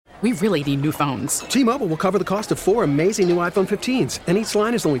We really need new phones. T-Mobile will cover the cost of 4 amazing new iPhone 15s, and each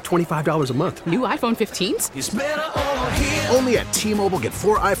line is only $25 a month. New iPhone 15s? It's better over here. Only at T-Mobile, get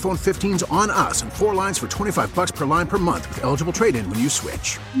 4 iPhone 15s on us and 4 lines for $25 per line per month with eligible trade-in when you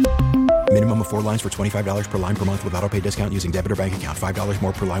switch. Minimum of 4 lines for $25 per line per month with autopay discount using debit or bank account. $5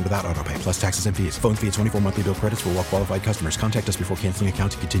 more per line without autopay, plus taxes and fees. Phone fee at 24 monthly bill credits for well-qualified customers. Contact us before canceling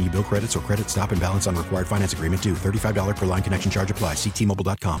account to continue bill credits or credit stop and balance on required finance agreement due. $35 per line connection charge applies. See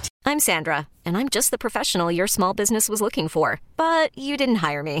T-Mobile.com. I'm Sandra, and I'm just the professional your small business was looking for. But you didn't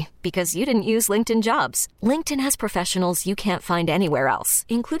hire me because you didn't use LinkedIn Jobs. LinkedIn has professionals you can't find anywhere else,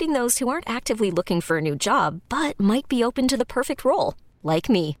 including those who aren't actively looking for a new job, but might be open to the perfect role, like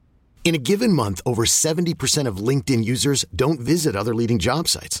me. In a given month, over 70% of LinkedIn users don't visit other leading job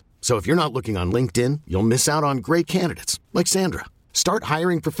sites. So if you're not looking on LinkedIn, you'll miss out on great candidates like Sandra. Start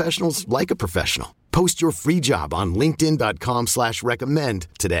hiring professionals like a professional. Post your free job on linkedin.com/recommend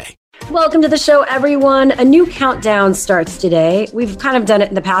today. Welcome to the show, everyone. A new countdown starts today. We've kind of done it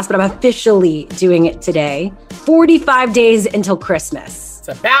in the past, but I'm officially doing it today. 45 days until Christmas.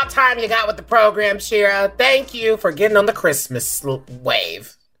 It's about time you got with the program, Shira. Thank you for getting on the Christmas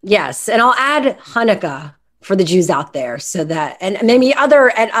wave. Yes, and I'll add Hanukkah for the Jews out there, so that, and maybe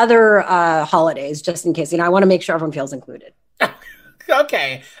other holidays, just in case. I want to make sure everyone feels included.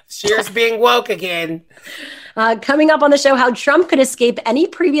 Okay, Shira's being woke again. Coming up on the show, how Trump could escape any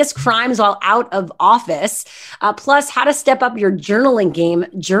previous crimes while out of office, plus how to step up your journaling game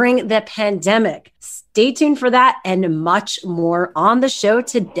during the pandemic. Stay tuned for that and much more on the show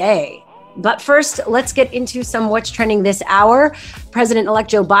today. But first, let's get into some what's trending this hour. President-elect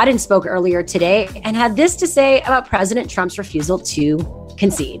Joe Biden spoke earlier today and had this to say about President Trump's refusal to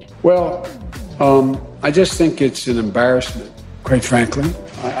concede. Well, I just think it's an embarrassment, quite frankly.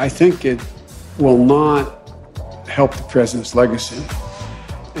 I think it will not help the president's legacy.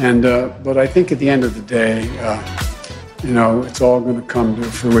 But I think at the end of the day, it's all going to come to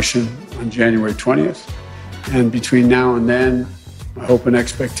fruition on January 20th. And between now and then, my hope and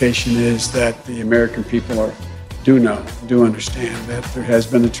expectation is that the American people do understand that there has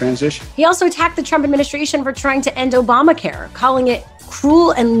been a transition. He also attacked the Trump administration for trying to end Obamacare, calling it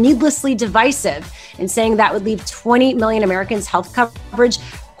cruel and needlessly divisive, and saying that would leave 20 million Americans' health coverage,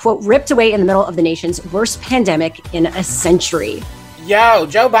 quote, ripped away in the middle of the nation's worst pandemic in a century. Yo,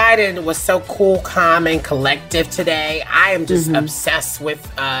 Joe Biden was so cool, calm, and collective today. I am just obsessed with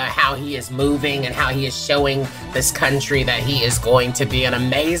how he is moving and how he is showing this country that he is going to be an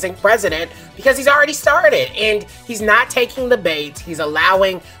amazing president because he's already started. And he's not taking the bait. He's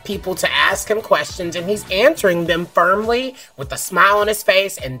allowing people to ask him questions and he's answering them firmly with a smile on his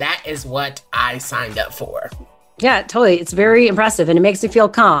face. And that is what I signed up for. Yeah, totally. It's very impressive and it makes me feel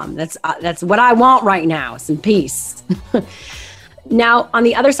calm. That's what I want right now, some peace. Now, on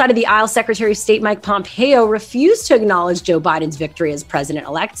the other side of the aisle, Secretary of State Mike Pompeo refused to acknowledge Joe Biden's victory as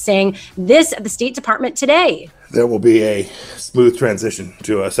president-elect, saying this at the State Department today. There will be a smooth transition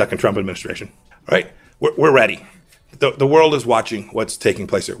to a second Trump administration. All right? We're ready. The world is watching what's taking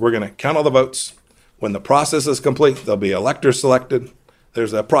place here. We're going to count all the votes. When the process is complete, there'll be electors selected.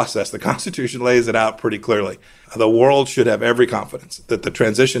 There's a process. The Constitution lays it out pretty clearly. The world should have every confidence that the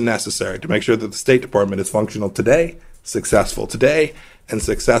transition necessary to make sure that the State Department is functional today, successful today, and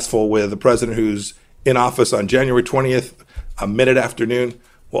successful with the president who's in office on January 20th, a mid-afternoon,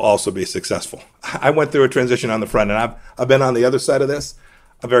 will also be successful. I went through a transition on the front, and I've been on the other side of this.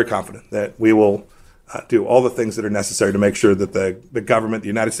 I'm very confident that we will do all the things that are necessary to make sure that the government, the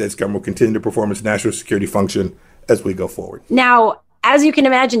United States government, will continue to perform its national security function as we go forward. Now, as you can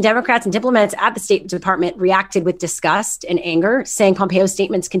imagine, Democrats and diplomats at the State Department reacted with disgust and anger, saying Pompeo's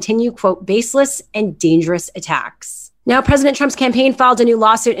statements continue, quote, baseless and dangerous attacks. Now, President Trump's campaign filed a new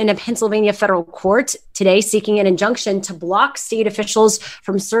lawsuit in a Pennsylvania federal court today, seeking an injunction to block state officials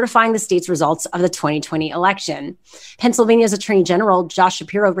from certifying the state's results of the 2020 election. Pennsylvania's Attorney General Josh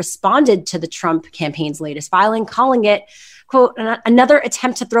Shapiro responded to the Trump campaign's latest filing, calling it, quote, another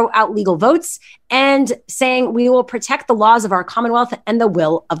attempt to throw out legal votes, and saying we will protect the laws of our Commonwealth and the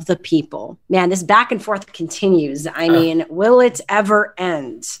will of the people. Man, this back and forth continues. I mean, will it ever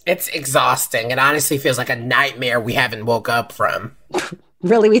end? It's exhausting. It honestly feels like a nightmare we haven't woke up from.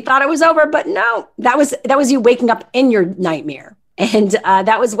 Really, we thought it was over, but no, that was you waking up in your nightmare. And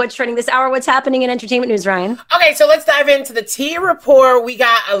that was what's trending this hour. What's happening in entertainment news, Ryan? Okay, so let's dive into the T report. We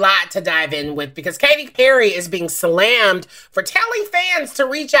got a lot to dive in with because Katy Perry is being slammed for telling fans to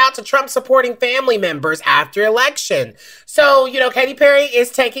reach out to Trump supporting family members after election. So, Katy Perry is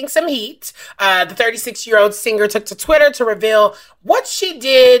taking some heat. The 36-year-old singer took to Twitter to reveal what she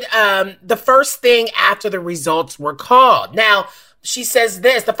did the first thing after the results were called. Now, She says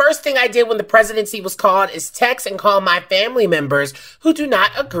this: the first thing I did when the presidency was called is text and call my family members who do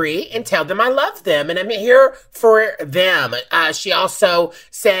not agree and tell them I love them and I'm here for them. She also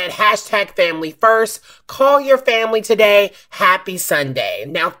said, #family first. Call your family today. Happy Sunday.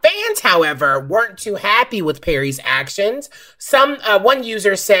 Now, fans, however, weren't too happy with Perry's actions. One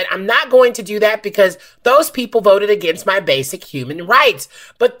user said, I'm not going to do that because those people voted against my basic human rights.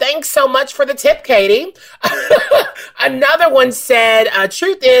 But thanks so much for the tip, Katie. Another one said,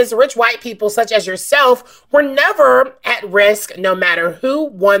 truth is, rich white people such as yourself were never at risk no matter who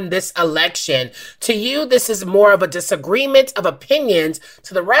won this election. To you, this is more of a disagreement of opinions.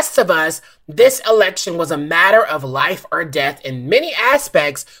 To the rest of us, this election was a matter of life or death in many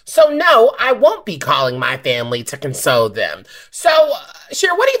aspects. So no, I won't be calling my family to console them. So,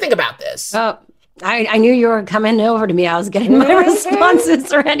 Shira, what do you think about this? I knew you were coming over to me. I was getting my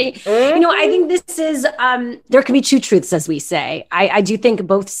responses already. I think this is, there can be two truths, as we say. I do think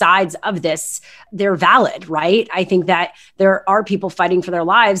both sides of this, they're valid, right? I think that there are people fighting for their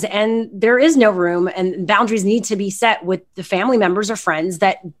lives and there is no room and boundaries need to be set with the family members or friends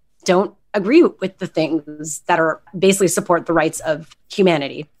that don't agree with the things that are basically support the rights of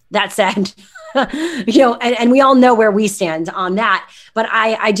humanity. That said, and we all know where we stand on that. But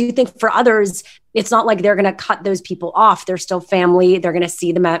I do think for others, it's not like they're going to cut those people off. They're still family. They're going to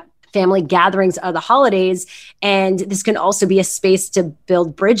see them at family gatherings of the holidays. And this can also be a space to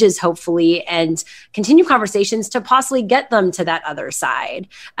build bridges, hopefully, and continue conversations to possibly get them to that other side.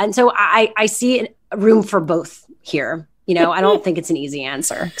 And so I see room for both here. I don't think it's an easy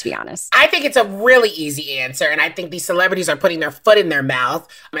answer, to be honest. I think it's a really easy answer. And I think these celebrities are putting their foot in their mouth.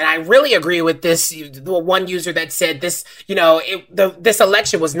 And I really agree with this. The one user that said this, this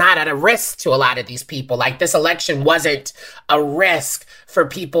election was not at a risk to a lot of these people. Like this election wasn't a risk for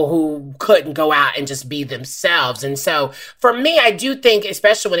people who couldn't go out and just be themselves. And so for me, I do think,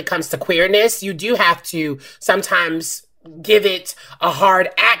 especially when it comes to queerness, you do have to sometimes give it a hard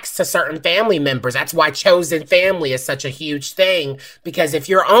axe to certain family members. That's why chosen family is such a huge thing, because if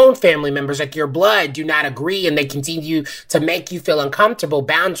your own family members, like your blood, do not agree and they continue to make you feel uncomfortable,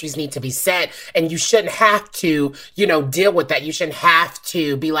 boundaries need to be set, and you shouldn't have to, deal with that. You shouldn't have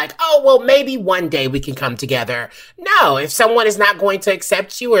to be like, oh, well, maybe one day we can come together. No, if someone is not going to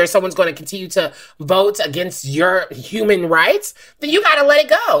accept you or if someone's going to continue to vote against your human rights, then you got to let it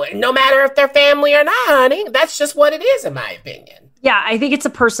go. And no matter if they're family or not, honey, that's just what it is, in my opinion. Yeah, I think it's a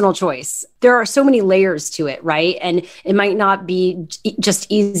personal choice. There are so many layers to it, right? And it might not be just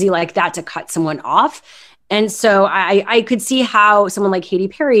easy like that to cut someone off. And so I could see how someone like Katy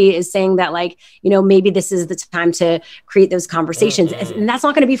Perry is saying that, maybe this is the time to create those conversations. Mm-hmm. And that's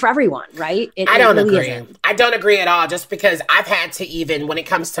not going to be for everyone, right? I don't agree. I don't agree at all, just because I've had to, even when it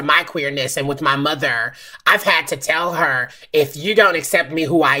comes to my queerness and with my mother, I've had to tell her, if you don't accept me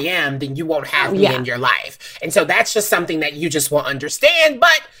who I am, then you won't have me in your life. And so that's just something that you just won't understand.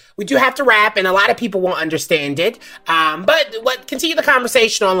 But we do have to wrap, and a lot of people won't understand it. But continue the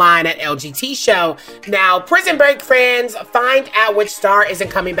conversation online at LGT Show. Now, Prison Break fans, find out which star isn't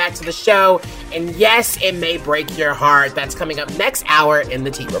coming back to the show. And yes, it may break your heart. That's coming up next hour in the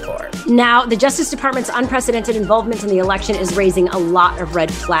Tea Report. Now, the Justice Department's unprecedented involvement in the election is raising a lot of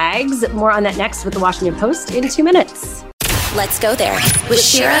red flags. More on that next with the Washington Post in 2 minutes. Let's go there with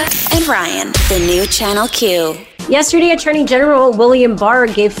Shira and Ryan, the new Channel Q. Yesterday, Attorney General William Barr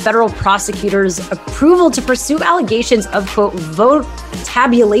gave federal prosecutors approval to pursue allegations of, quote, vote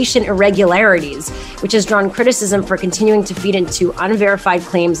tabulation irregularities, which has drawn criticism for continuing to feed into unverified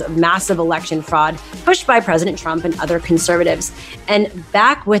claims of massive election fraud pushed by President Trump and other conservatives. And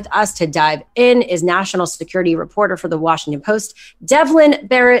back with us to dive in is national security reporter for the Washington Post, Devlin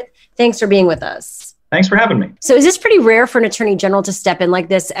Barrett. Thanks for being with us. Thanks for having me. So is this pretty rare for an attorney general to step in like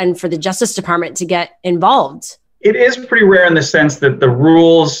this and for the Justice Department to get involved? It is pretty rare in the sense that the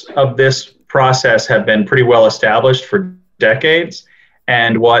rules of this process have been pretty well established for decades.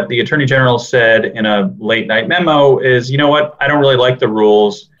 And what the Attorney General said in a late night memo is, you know what, I don't really like the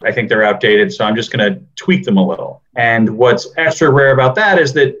rules. I think they're outdated, so I'm just going to tweak them a little. And what's extra rare about that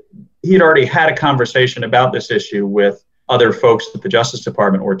is that he had already had a conversation about this issue with other folks at the Justice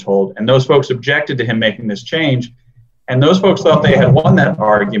Department, we're told. And those folks objected to him making this change. And those folks thought they had won that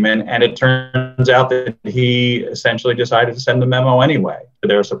argument. And it turns out that he essentially decided to send the memo anyway, to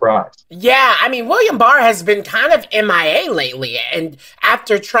their surprise. Yeah, I mean, William Barr has been kind of MIA lately. And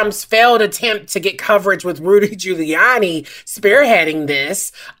after Trump's failed attempt to get coverage with Rudy Giuliani spearheading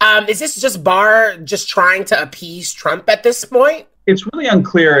this, is this just Barr just trying to appease Trump at this point? It's really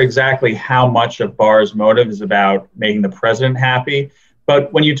unclear exactly how much of Barr's motive is about making the president happy.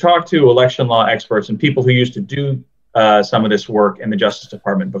 But when you talk to election law experts and people who used to do some of this work in the Justice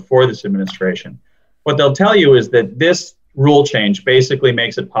Department before this administration. What they'll tell you is that this rule change basically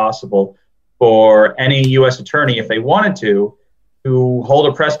makes it possible for any U.S. attorney, if they wanted to hold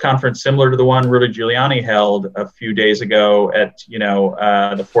a press conference similar to the one Rudy Giuliani held a few days ago at,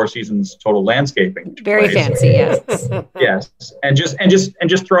 the Four Seasons Total Landscaping. Very fancy, yes. Yes, and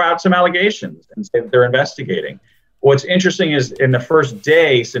just throw out some allegations and say that they're investigating. What's interesting is in the first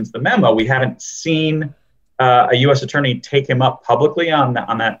day since the memo, we haven't seen a U.S. attorney take him up publicly on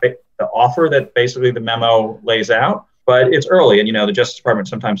the offer that basically the memo lays out. But it's early, and the Justice Department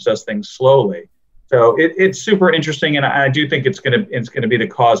sometimes does things slowly. So it's super interesting, and I do think it's going to be the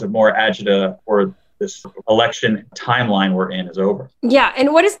cause of more agita or this election timeline we're in is over. Yeah,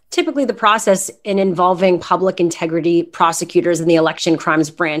 and what is typically the process in involving public integrity prosecutors in the election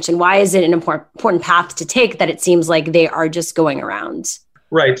crimes branch, and why is it an important path to take that it seems like they are just going around?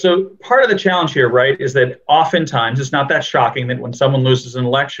 Right. So part of the challenge here, right, is that oftentimes it's not that shocking that when someone loses an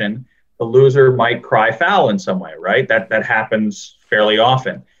election, the loser might cry foul in some way, right? That happens fairly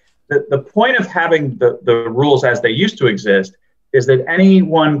often. The point of having the rules as they used to exist is that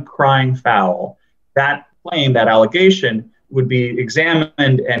anyone crying foul, that claim, that allegation would be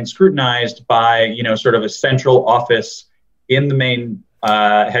examined and scrutinized by, sort of a central office in the main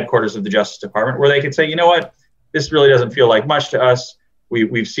headquarters of the Justice Department, where they could say, you know what, this really doesn't feel like much to us.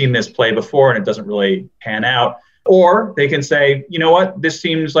 We've seen this play before and it doesn't really pan out. Or they can say, you know what, this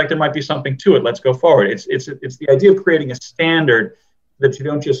seems like there might be something to it. Let's go forward. It's the idea of creating a standard that you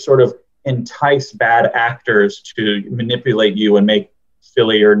don't just sort of entice bad actors to manipulate you and make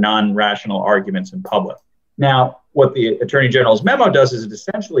silly or non-rational arguments in public. Now, what the Attorney General's memo does is it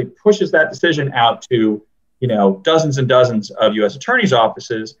essentially pushes that decision out to, dozens and dozens of U.S. attorneys'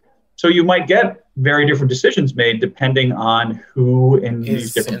 offices. So you might get very different decisions made depending on who in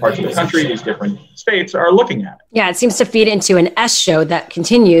these different parts of the country, these different states are looking at it. Yeah, it seems to feed into an S show that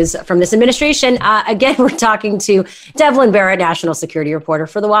continues from this administration. Again, we're talking to Devlin Barrett, national security reporter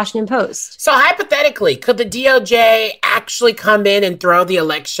for The Washington Post. So hypothetically, could the DOJ actually come in and throw the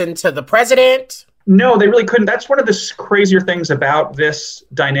election to the president? No, they really couldn't. That's one of the crazier things about this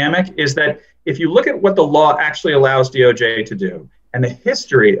dynamic is that if you look at what the law actually allows DOJ to do, and the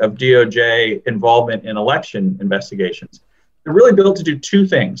history of DOJ involvement in election investigations, they're really built to do two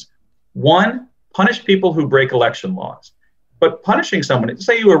things. One, punish people who break election laws. But punishing someone,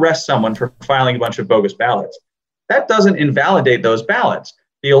 say you arrest someone for filing a bunch of bogus ballots, that doesn't invalidate those ballots.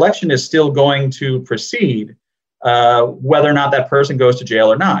 The election is still going to proceed whether or not that person goes to jail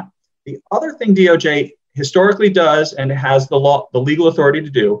or not. The other thing DOJ historically does and has the legal authority to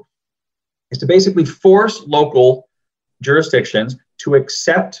do is to basically force local jurisdictions to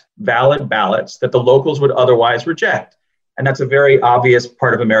accept valid ballots that the locals would otherwise reject. And that's a very obvious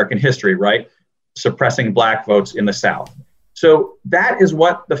part of American history, right? Suppressing Black votes in the South. So that is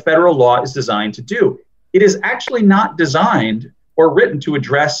what the federal law is designed to do. It is actually not designed or written to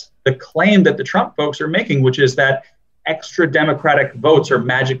address the claim that the Trump folks are making, which is that extra Democratic votes are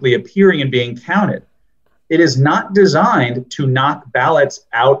magically appearing and being counted. It is not designed to knock ballots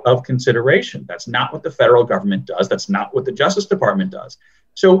out of consideration. That's not what the federal government does. That's not what the Justice Department does.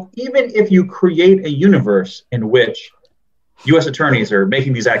 So even if you create a universe in which U.S. attorneys are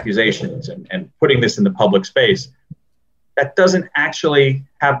making these accusations and putting this in the public space, that doesn't actually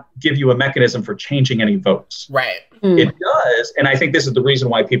give you a mechanism for changing any votes. Right. It does, and I think this is the reason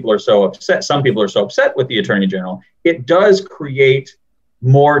why people are so upset. Some people are so upset with the Attorney General. It does create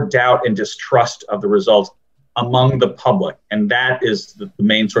more doubt and distrust of the results among the public. And that is the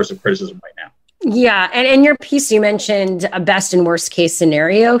main source of criticism right now. Yeah. And in your piece, you mentioned a best and worst case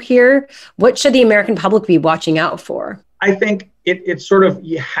scenario here. What should the American public be watching out for? I think it's sort of,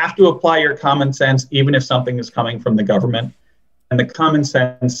 you have to apply your common sense, even if something is coming from the government. And the common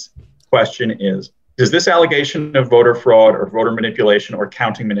sense question is, does this allegation of voter fraud or voter manipulation or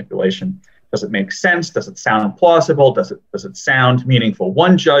counting manipulation, does it make sense? Does it sound plausible? Does it sound meaningful?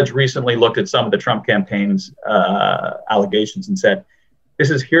 One judge recently looked at some of the Trump campaign's allegations and said, this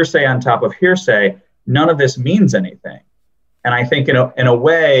is hearsay on top of hearsay. None of this means anything. And I think in a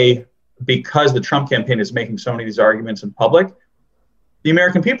way, because the Trump campaign is making so many of these arguments in public, the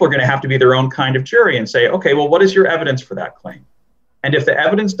American people are going to have to be their own kind of jury and say, okay, well, what is your evidence for that claim? And if the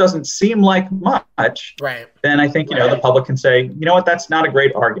evidence doesn't seem like much, right, then I think, the public can say, you know what, that's not a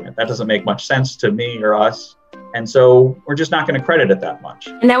great argument. That doesn't make much sense to me or us. And so we're just not going to credit it that much.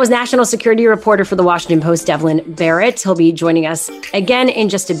 And that was national security reporter for The Washington Post, Devlin Barrett. He'll be joining us again in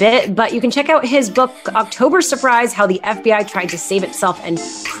just a bit, but you can check out his book, October Surprise, How the FBI Tried to Save Itself and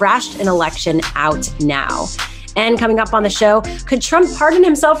Crashed an Election, out now. And coming up on the show, could Trump pardon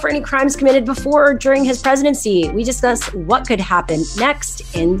himself for any crimes committed before or during his presidency? We discuss what could happen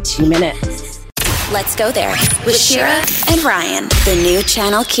next in 2 minutes. Let's go there with Shira and Ryan, the new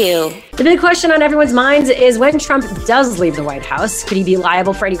Channel Q. The big question on everyone's minds is when Trump does leave the White House, could he be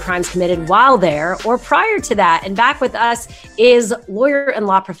liable for any crimes committed while there or prior to that? And back with us is lawyer and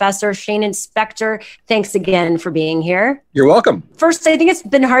law professor Shane Spector. Thanks again for being here. You're welcome. First, I think it's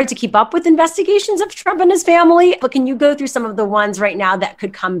been hard to keep up with investigations of Trump and his family, but can you go through some of the ones right now that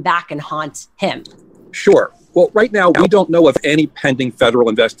could come back and haunt him? Sure. Well, right now, we don't know of any pending federal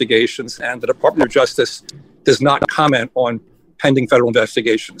investigations, and the Department of Justice does not comment on pending federal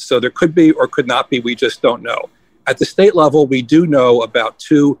investigations. So there could be or could not be. We just don't know. At the state level, we do know about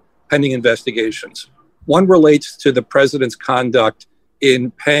 2 pending investigations. One relates to the president's conduct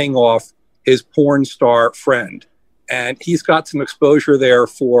in paying off his porn star friend. And he's got some exposure there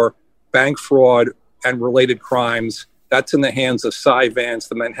for bank fraud and related crimes. That's in the hands of Cy Vance,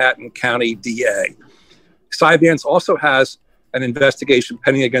 the Manhattan County DA. Cy Vance also has an investigation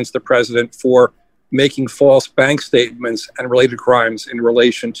pending against the president for making false bank statements and related crimes in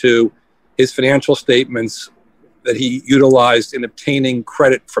relation to his financial statements that he utilized in obtaining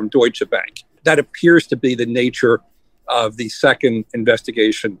credit from Deutsche Bank. That appears to be the nature of the second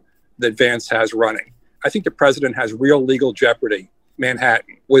investigation that Vance has running. I think the president has real legal jeopardy,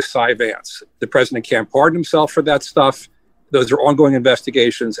 Manhattan, with Cy Vance. The president can't pardon himself for that stuff. Those are ongoing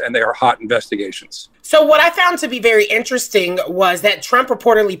investigations, and they are hot investigations. So what I found to be very interesting was that Trump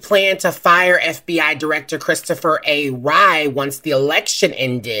reportedly planned to fire FBI Director Christopher A. Wray once the election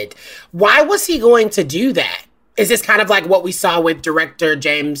ended. Why was he going to do that? Is this kind of like what we saw with Director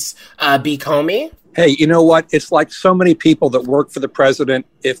James B. Comey? Hey, you know what? It's like so many people that work for the president.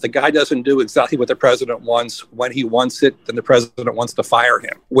 If the guy doesn't do exactly what the president wants when he wants it, then the president wants to fire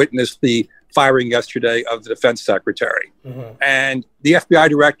him. Witness the firing yesterday of the defense secretary. Mm-hmm. And the FBI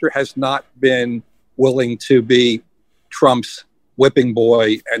director has not been willing to be Trump's whipping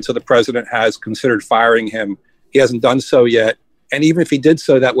boy. And so the president has considered firing him. He hasn't done so yet. And even if he did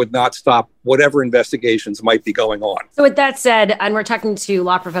so, that would not stop whatever investigations might be going on. So with that said, and we're talking to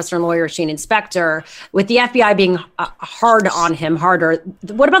law professor and lawyer Shane Spector, with the FBI being hard on him, harder,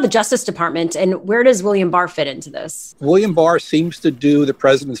 what about the Justice Department, and where does William Barr fit into this? William Barr seems to do the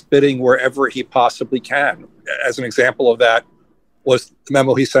president's bidding wherever he possibly can. As an example of that was the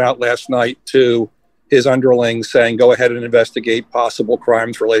memo he sent out last night to his underlings saying, go ahead and investigate possible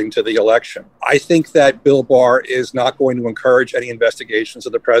crimes relating to the election. I think that Bill Barr is not going to encourage any investigations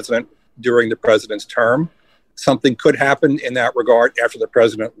of the president during the president's term. Something could happen in that regard after the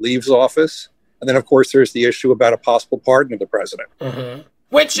president leaves office. And then, of course, there's the issue about a possible pardon of the president. Mm-hmm.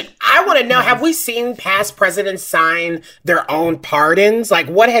 Which I want to know, have we seen past presidents sign their own pardons? Like,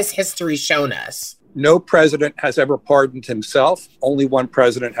 what has history shown us? No president has ever pardoned himself. Only one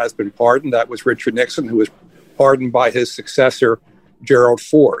president has been pardoned. That was Richard Nixon, who was pardoned by his successor, Gerald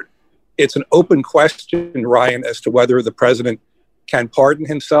Ford. It's an open question, Ryan, as to whether the president can pardon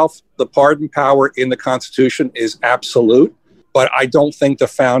himself. The pardon power in the Constitution is absolute, but I don't think the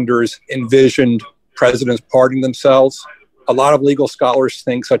founders envisioned presidents pardoning themselves. A lot of legal scholars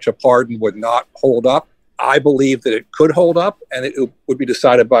think such a pardon would not hold up. I believe that it could hold up, and it would be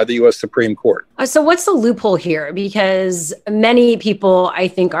decided by the U.S. Supreme Court. So what's the loophole here? Because many people, I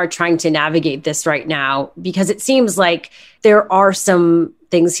think, are trying to navigate this right now, because it seems like there are some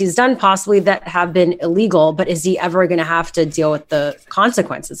things he's done possibly that have been illegal, but is he ever going to have to deal with the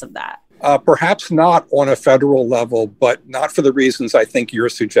consequences of that? Perhaps not on a federal level, but not for the reasons I think you're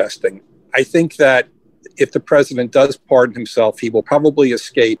suggesting. I think that if the president does pardon himself, he will probably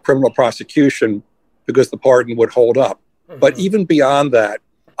escape criminal prosecution because the pardon would hold up. Mm-hmm. But even beyond that,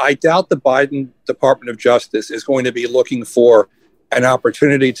 I doubt the Biden Department of Justice is going to be looking for an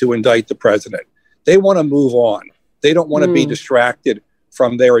opportunity to indict the president. They want to move on. They don't want to be distracted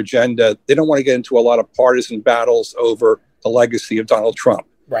from their agenda. They don't want to get into a lot of partisan battles over the legacy of Donald Trump.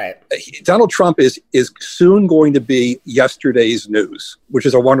 Right. Donald Trump is soon going to be yesterday's news, which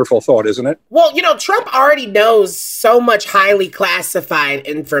is a wonderful thought, isn't it? Well, you know, Trump already knows so much highly classified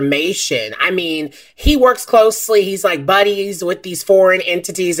information. I mean, he works closely. He's like buddies with these foreign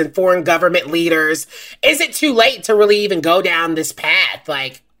entities and foreign government leaders. Is it too late to really even go down this path?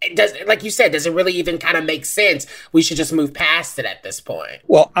 Like you said, does it really even kind of make sense? We should just move past it at this point.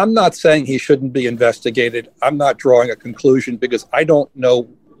 Well, I'm not saying he shouldn't be investigated. I'm not drawing a conclusion because I don't know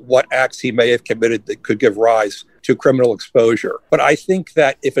what acts he may have committed that could give rise to criminal exposure. But I think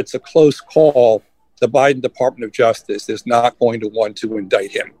that if it's a close call, the Biden Department of Justice is not going to want to indict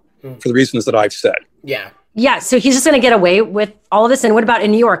him for the reasons that I've said. Yeah. Yeah. So he's just going to get away with all of this. And what about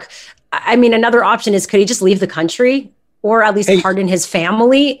in New York? I mean, another option is, could he just leave the country or at least pardon his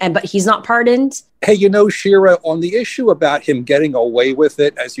family? But he's not pardoned. Hey, Shira, on the issue about him getting away with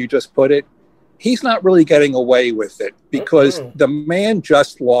it, as you just put it, he's not really getting away with it because the man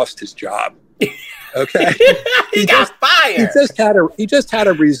just lost his job. Okay. he got fired. He just had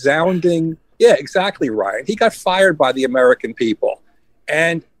a resounding, yeah, exactly, Ryan. He got fired by the American people.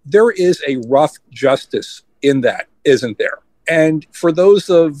 And there is a rough justice in that, isn't there? And for those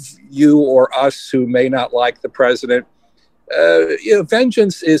of you or us who may not like the president,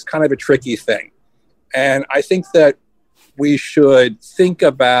 vengeance is kind of a tricky thing. And I think that we should think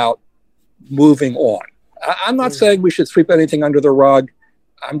about moving on. I'm not saying we should sweep anything under the rug.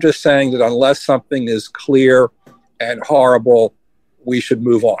 I'm just saying that unless something is clear and horrible, we should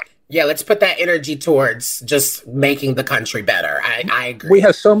move on. Yeah, let's put that energy towards just making the country better. I agree.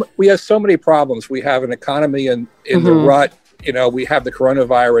 We have so many problems. We have an economy in the rut. We have the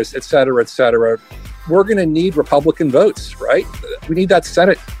coronavirus, et cetera, et cetera. We're going to need Republican votes, right? We need that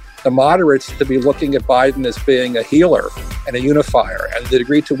Senate, the moderates, to be looking at Biden as being a healer and a unifier. And the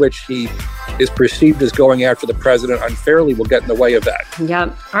degree to which he is perceived as going after the president unfairly will get in the way of that.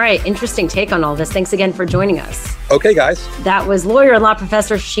 Yeah. All right. Interesting take on all this. Thanks again for joining us. Okay, guys. That was lawyer and law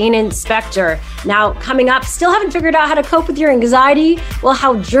professor Shannon Spector. Now, coming up, still haven't figured out how to cope with your anxiety? Well,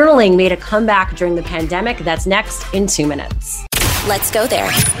 how journaling made a comeback during the pandemic. That's next in 2 minutes. Let's go there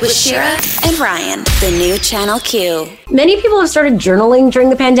with Shira and Ryan, the new Channel Q. Many people have started journaling during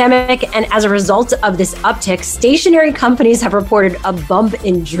the pandemic, and as a result of this uptick, stationery companies have reported a bump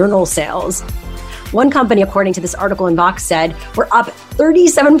in journal sales. One company, according to this article in Vox, said we're up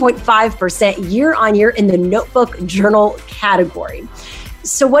 37.5% year on year in the notebook journal category.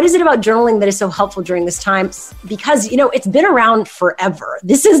 So what is it about journaling that is so helpful during this time? Because, it's been around forever.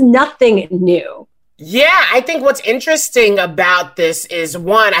 This is nothing new. Yeah, I think what's interesting about this is,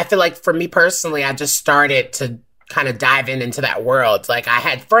 one, I feel like for me personally, I just started to kind of dive into that world. Like, I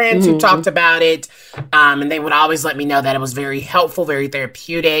had friends who talked about it, and they would always let me know that it was very helpful, very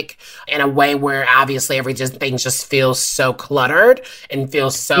therapeutic, in a way where obviously everything just feels so cluttered and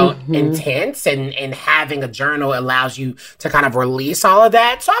feels so intense, and having a journal allows you to kind of release all of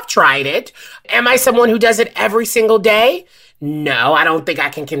that. So I've tried it. Am I someone who does it every single day? No, I don't think I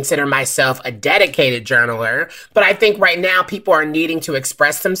can consider myself a dedicated journaler, but I think right now people are needing to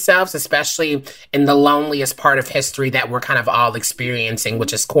express themselves, especially in the loneliest part of history that we're kind of all experiencing,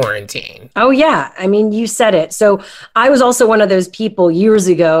 which is quarantine. Oh, yeah. I mean, you said it. So I was also one of those people years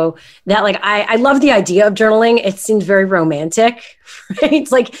ago that I love the idea of journaling. It seems very romantic, right?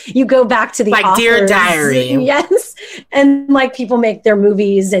 It's like you go back to the like authors. Dear Diary. Yes. And like people make their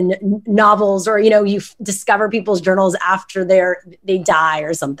movies and novels, or, you discover people's journals after they die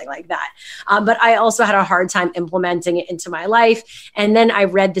or something like that. But I also had a hard time implementing it into my life. And then I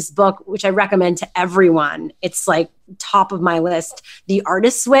read this book, which I recommend to everyone. It's like top of my list, The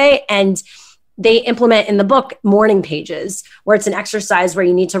Artist's Way. And they implement in the book morning pages, where it's an exercise where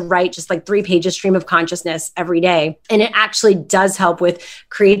you need to write just like 3 pages stream of consciousness every day. And it actually does help with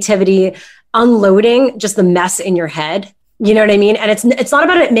creativity, unloading just the mess in your head. You know what I mean? And it's not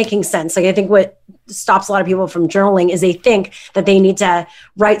about it making sense. Like, I think what stops a lot of people from journaling is they think that they need to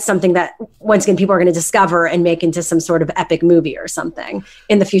write something that, once again, people are going to discover and make into some sort of epic movie or something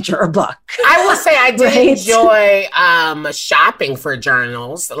in the future, or book. I will say I did enjoy shopping for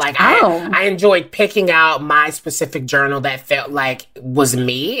journals. Like, I enjoyed picking out my specific journal that felt like was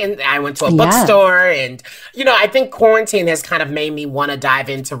me. And I went to a bookstore, and, I think quarantine has kind of made me want to dive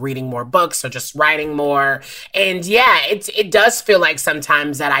into reading more books or just writing more. And yeah, it does feel like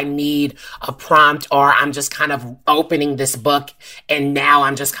sometimes that I need a prompt, or I'm just kind of opening this book and now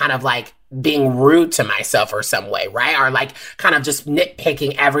I'm just kind of like being rude to myself or some way, right? Or like kind of just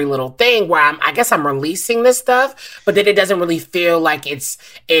nitpicking every little thing, where I guess I'm releasing this stuff, but then it doesn't really feel like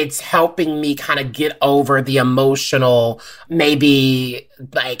it's helping me kind of get over the emotional, maybe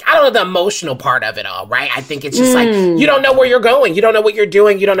like, I don't know, the emotional part of it all, right? I think it's just like, you don't know where you're going. You don't know what you're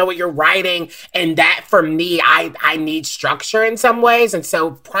doing. You don't know what you're writing. And that, for me, I need structure in some ways. And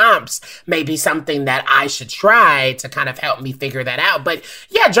so prompts may be something that I should try to kind of help me figure that out. But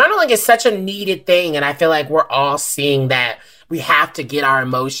yeah, journaling is such a needed thing. And I feel like we're all seeing that we have to get our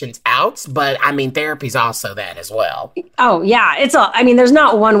emotions out. But I mean, therapy's also that as well. Oh, yeah. There's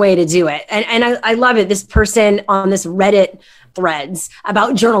not one way to do it. And I love it. This person on this Reddit threads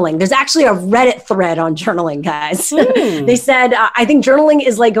about journaling. There's actually a Reddit thread on journaling, guys. They said, I think journaling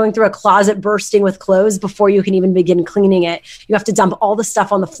is like going through a closet bursting with clothes before you can even begin cleaning it. You have to dump all the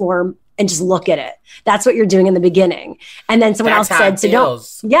stuff on the floor and just look at it. That's what you're doing in the beginning. And then someone else said, so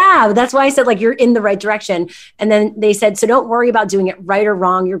feels. that's why I said, like, you're in the right direction. And then they said, so don't worry about doing it right or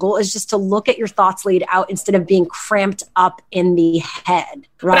wrong. Your goal is just to look at your thoughts laid out instead of being cramped up in the head.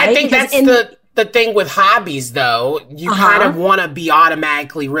 Right. But I think that's the thing with hobbies, though. You kind of want to be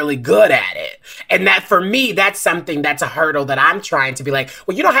automatically really good at it. And that, for me, that's something that's a hurdle that I'm trying to be like,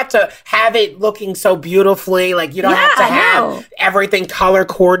 well, you don't have to have it looking so beautifully. Like, you don't have to have everything color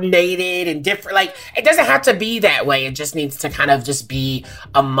coordinated and different. Like, it doesn't have to be that way. It just needs to kind of just be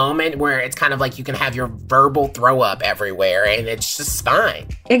a moment where it's kind of like you can have your verbal throw up everywhere and it's just fine.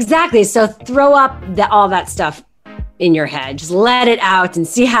 Exactly. So throw up all that stuff in your head. Just let it out and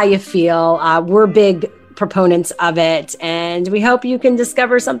see how you feel. We're big proponents of it, and we hope you can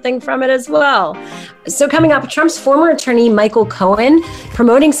discover something from it as well. So coming up, Trump's former attorney, Michael Cohen,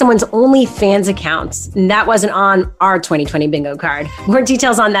 promoting someone's OnlyFans accounts. And that wasn't on our 2020 bingo card. More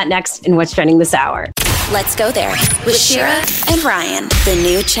details on that next in What's Trending this hour. Let's go there with Shira and Ryan, the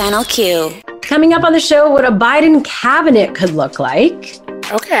new Channel Q. Coming up on the show, what a Biden cabinet could look like.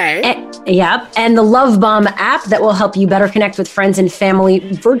 Okay. And the Love Bomb app that will help you better connect with friends and family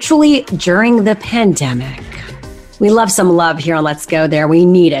virtually during the pandemic. We love some love here on Let's Go There. We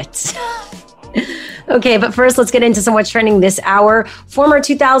need it. Okay, but first, let's get into some What's Trending this hour. Former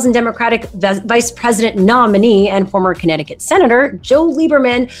 2000 Democratic Vice President nominee and former Connecticut Senator Joe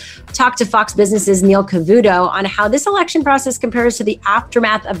Lieberman talked to Fox Business's Neil Cavuto on how this election process compares to the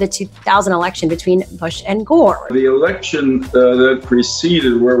aftermath of the 2000 election between Bush and Gore. The election that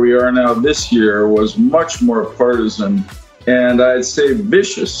preceded where we are now this year was much more partisan and I'd say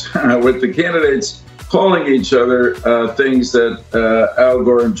vicious, with the candidates calling each other things that Al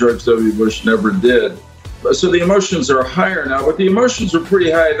Gore and George W. Bush never did. So the emotions are higher now, but the emotions were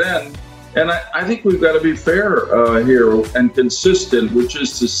pretty high then. And I think we've got to be fair here and consistent, which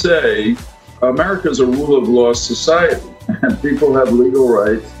is to say, America's a rule of law society, and people have legal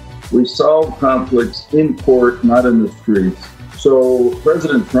rights. We solve conflicts in court, not in the streets. So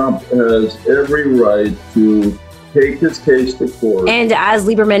President Trump has every right to take his case to court. And as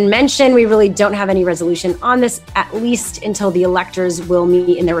Lieberman mentioned, we really don't have any resolution on this, at least until the electors will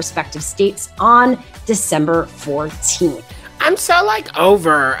meet in their respective states on December 14th. I'm so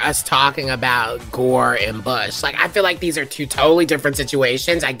over us talking about Gore and Bush. I feel like these are two totally different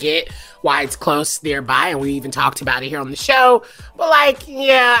situations. I get why it's close nearby, and we even talked about it here on the show. But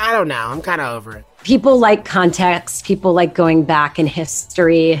I don't know. I'm kind of over it. People like context. People like going back in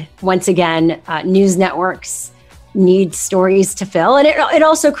history. Once again, news networks need stories to fill. And it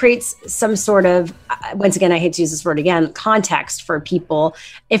also creates some sort of, once again, I hate to use this word again, context for people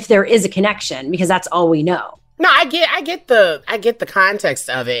if there is a connection, because that's all we know. No, I get the context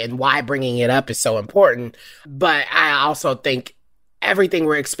of it and why bringing it up is so important. But I also think everything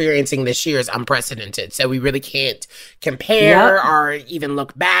we're experiencing this year is unprecedented. So we really can't compare or even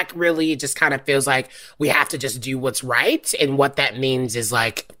look back, really. It just kind of feels like we have to just do what's right. And what that means is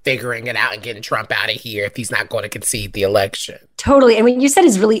figuring it out and getting Trump out of here if he's not going to concede the election. Totally. And what you said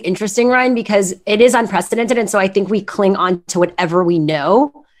is really interesting, Ryan, because it is unprecedented. And so I think we cling on to whatever we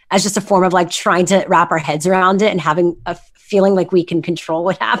know as just a form of trying to wrap our heads around it and having a feeling like we can control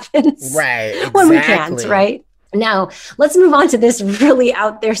what happens. Right. Exactly. When we can't, right? Now, let's move on to this really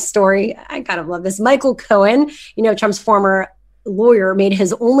out there story. I kind of love this. Michael Cohen, Trump's former lawyer, made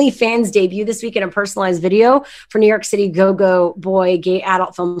his OnlyFans debut this week in a personalized video for New York City go-go boy gay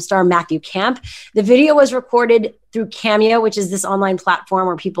adult film star Matthew Camp. The video was recorded through Cameo, which is this online platform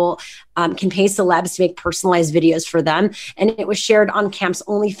where people can pay celebs to make personalized videos for them. And it was shared on Camp's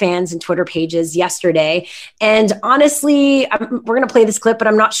OnlyFans and Twitter pages yesterday. And honestly, we're going to play this clip, but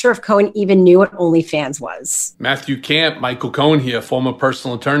I'm not sure if Cohen even knew what OnlyFans was. Matthew Camp, Michael Cohen here, former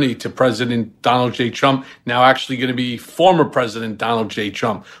personal attorney to President Donald J. Trump, now actually going to be former President Donald J.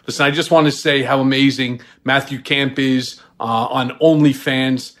 Trump. Listen, I just want to say how amazing Matthew Camp is on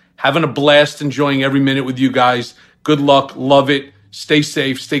OnlyFans. Having a blast, enjoying every minute with you guys. Good luck, love it. Stay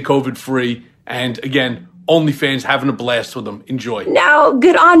safe, stay COVID-free. And again, OnlyFans, having a blast with them. Enjoy. Now,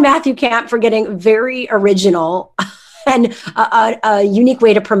 good on Matthew Camp for getting very original and a unique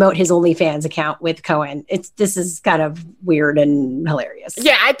way to promote his OnlyFans account with Cohen. This is kind of weird and hilarious.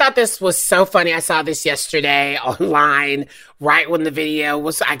 Yeah, I thought this was so funny. I saw this yesterday online, right when the video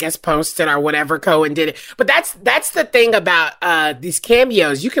was, I guess, posted or whatever. Cohen did it. But that's the thing about these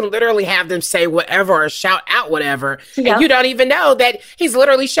cameos. You can literally have them say whatever or shout out whatever, and you don't even know that he's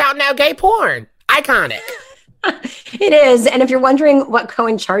literally shouting out gay porn. Iconic. It is. And if you're wondering what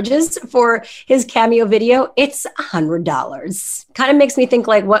Cohen charges for his Cameo video, it's $100. Kind of makes me think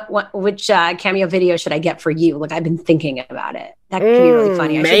like, which Cameo video should I get for you? Like, I've been thinking about it. That could be really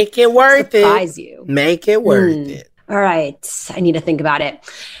funny. Make it worth it. Surprise you. Make it worth it. All right. I need to think about it.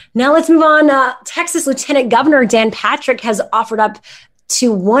 Now let's move on. Texas Lieutenant Governor Dan Patrick has offered up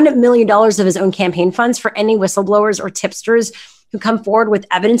to $1 million of his own campaign funds for any whistleblowers or tipsters who come forward with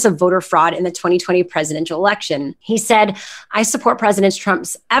evidence of voter fraud in the 2020 presidential election. He said, I support President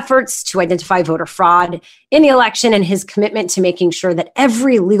Trump's efforts to identify voter fraud in the election and his commitment to making sure that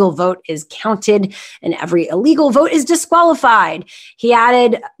every legal vote is counted and every illegal vote is disqualified. He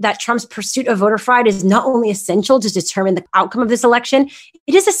added that Trump's pursuit of voter fraud is not only essential to determine the outcome of this election,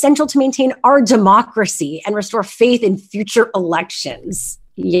 it is essential to maintain our democracy and restore faith in future elections.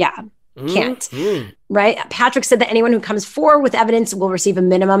 Yeah. Can't. Right? Patrick said that anyone who comes forward with evidence will receive a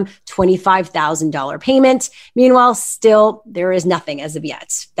minimum $25,000 payment. Meanwhile, still, there is nothing as of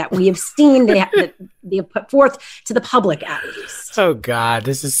yet that we have seen they have put forth to the public at least. Oh, God,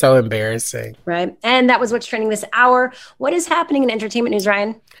 this is so embarrassing. Right? And that was what's trending this hour. What is happening in entertainment news,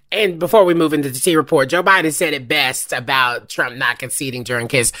 Ryan? And before we move into the T Report, Joe Biden said it best about Trump not conceding during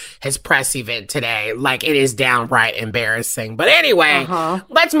his press event today. Like, it is downright embarrassing. But anyway,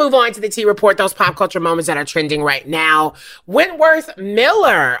 let's move on to the T Report, those pop culture moments that are trending right now. Wentworth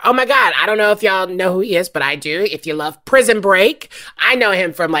Miller. Oh my God. I don't know if y'all know who he is, but I do. If you love Prison Break, I know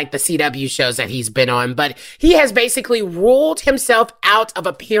him from like the CW shows that he's been on, but he has basically ruled himself out of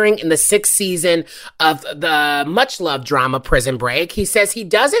appearing in the 6th season of the much loved drama Prison Break. He says he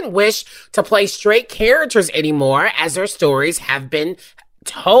doesn't wish to play straight characters anymore as their stories have been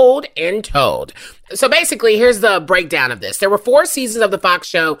told and told. So basically, here's the breakdown of this. There were 4 seasons of the Fox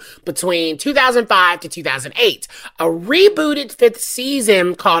show between 2005 to 2008. A rebooted 5th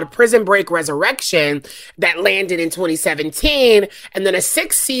season called Prison Break Resurrection that landed in 2017, and then a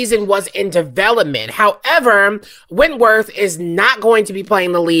 6th season was in development. However, Wentworth is not going to be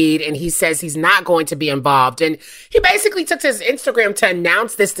playing the lead, and he says he's not going to be involved. And he basically took to his Instagram to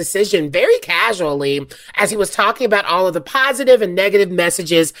announce this decision very casually as he was talking about all of the positive and negative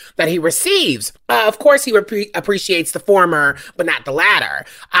messages that he receives. Of course, he appreciates the former, but not the latter.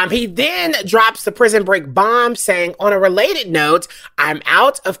 He then drops the Prison Break bomb saying, on a related note, I'm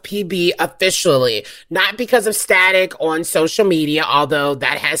out of PB officially, not because of static on social media, although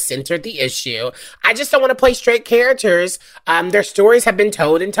that has centered the issue. I just don't want to play straight characters. Their stories have been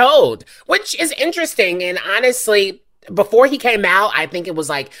told and told, which is interesting. And honestly, before he came out, I think it was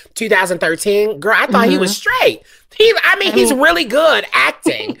like 2013, girl, I thought he was straight. He's really good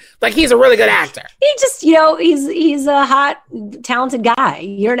acting. Like, he's a really good actor. He just, he's a hot, talented guy.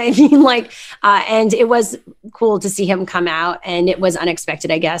 You know what I mean? Like, and it was cool to see him come out, and it was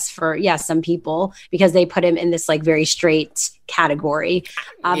unexpected, I guess, for, some people, because they put him in this like very straight category.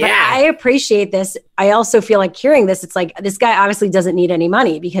 But I appreciate this. I also feel like hearing this, it's like, this guy obviously doesn't need any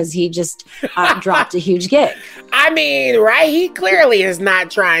money because he just dropped a huge gig. I mean, right? He clearly is not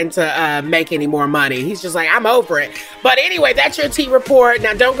trying to make any more money. He's just like, I'm over it. But anyway, that's your T Report.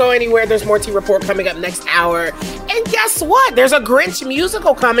 Now, don't go anywhere. There's more T Report coming up next hour. And guess what? There's a Grinch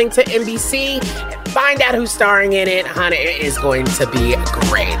musical coming to NBC. Find out who's starring in it. Honey, it is going to be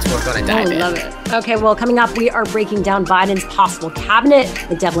great. We're going to dive in. I love it. Okay, well, coming up, we are breaking down Biden's possible cabinet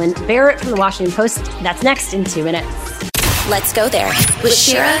with Devlin Barrett from the Washington Post. That's next in 2 minutes. Let's go there with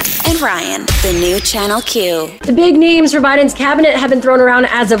Shira and Ryan, the new Channel Q. The big names for Biden's cabinet have been thrown around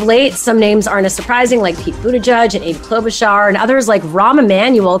as of late. Some names aren't as surprising, like Pete Buttigieg and Amy Klobuchar, and others like Rahm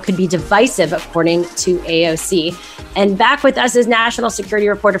Emanuel could be divisive, according to AOC. And back with us is national security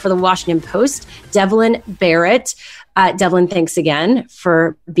reporter for the Washington Post, Devlin Barrett. Devlin, thanks again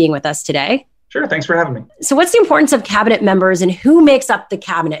for being with us today. Sure. Thanks for having me. So what's the importance of cabinet members and who makes up the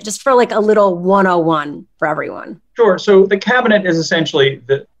cabinet? Just for like a little 101 for everyone. Sure. So the cabinet is essentially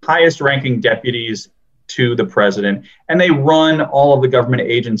the highest ranking deputies to the president, and they run all of the government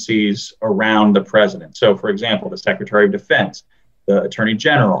agencies around the president. So, for example, the Secretary of Defense, the Attorney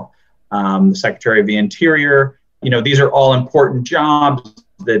General, the Secretary of the Interior, these are all important jobs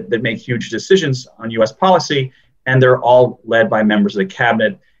that make huge decisions on U.S. policy, and they're all led by members of the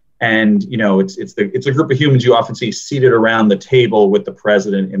cabinet. And, it's a group of humans you often see seated around the table with the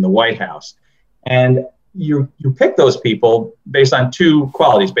president in the White House. And you pick those people based on 2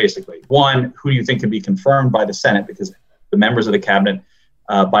 qualities, basically. One, who do you think can be confirmed by the Senate? Because the members of the cabinet,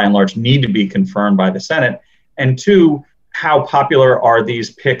 by and large, need to be confirmed by the Senate. And 2, how popular are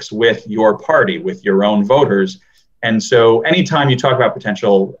these picks with your party, with your own voters? And so anytime you talk about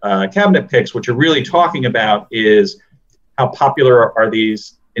potential cabinet picks, what you're really talking about is how popular are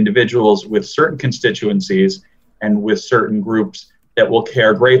these individuals with certain constituencies, and with certain groups that will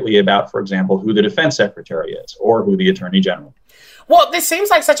care greatly about, for example, who the defense secretary is or who the attorney general. Well, this seems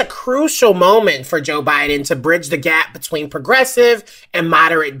like such a crucial moment for Joe Biden to bridge the gap between progressive and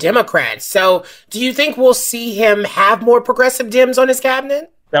moderate Democrats. So do you think we'll see him have more progressive Dems on his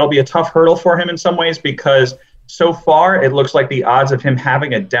cabinet? That'll be a tough hurdle for him in some ways because so far it looks like the odds of him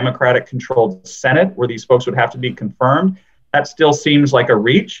having a Democratic-controlled Senate where these folks would have to be confirmed, that still seems like a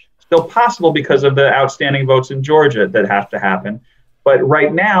reach. Still possible because of the outstanding votes in Georgia that have to happen. But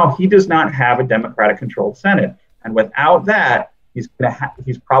right now, he does not have a Democratic-controlled Senate. And without that, he's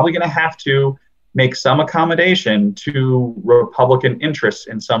probably going to have to make some accommodation to Republican interests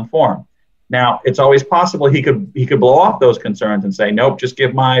in some form. Now, it's always possible he could blow off those concerns and say, nope, just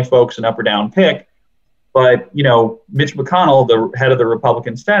give my folks an up or down pick. But, Mitch McConnell, the head of the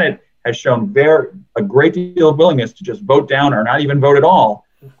Republican Senate, has shown a great deal of willingness to just vote down or not even vote at all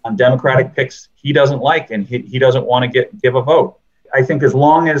on Democratic picks he doesn't like and he doesn't want to give a vote. I think as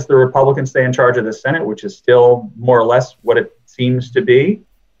long as the Republicans stay in charge of the Senate, which is still more or less what it seems to be,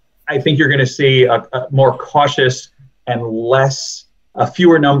 I think you're going to see a more cautious and a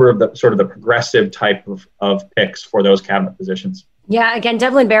fewer number of the sort of the progressive type of picks for those cabinet positions. Yeah, again,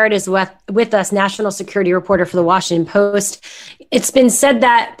 Devlin Barrett is with us, national security reporter for the Washington Post. It's been said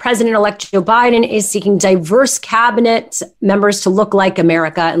that President-elect Joe Biden is seeking diverse cabinet members to look like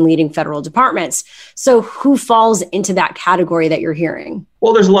America and leading federal departments. So who falls into that category that you're hearing?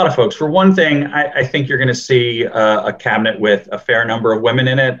 Well, there's a lot of folks. For one thing, I think you're going to see a cabinet with a fair number of women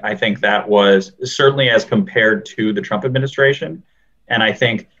in it. I think that was certainly as compared to the Trump administration. And I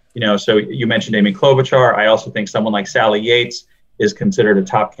think, so you mentioned Amy Klobuchar. I also think someone like Sally Yates is considered a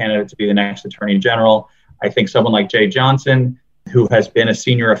top candidate to be the next attorney general. I think someone like Jay Johnson, who has been a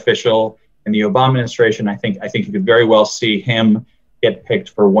senior official in the Obama administration, I think you could very well see him get picked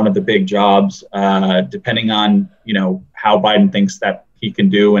for one of the big jobs, depending on, how Biden thinks that he can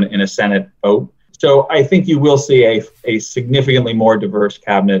do in a Senate vote. So I think you will see a significantly more diverse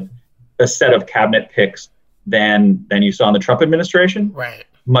cabinet, a set of cabinet picks than you saw in the Trump administration. Right.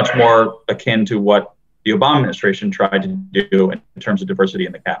 Much more akin to what the Obama administration tried to do in terms of diversity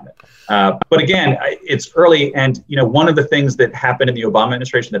in the cabinet. But again, it's early. And, one of the things that happened in the Obama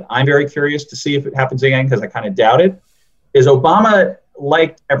administration that I'm very curious to see if it happens again, because I kind of doubt it, is Obama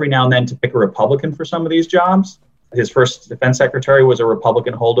liked every now and then to pick a Republican for some of these jobs. His first defense secretary was a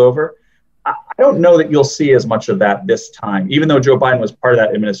Republican holdover. I don't know that you'll see as much of that this time. Even though Joe Biden was part of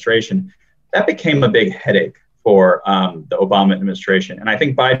that administration, that became a big headache for the Obama administration. And I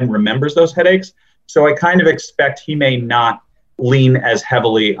think Biden remembers those headaches. So I kind of expect he may not lean as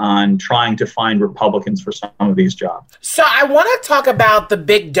heavily on trying to find Republicans for some of these jobs. So I want to talk about the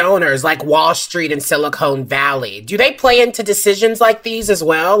big donors like Wall Street and Silicon Valley. Do they play into decisions like these as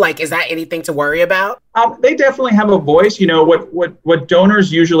well? Like, is that anything to worry about? They definitely have a voice. What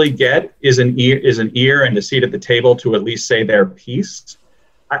donors usually get is an ear and a seat at the table to at least say their piece.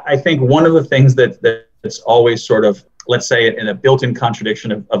 I think one of the things that's always sort of, let's say, in a built-in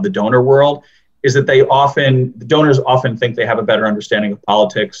contradiction of the donor world is that the donors often think they have a better understanding of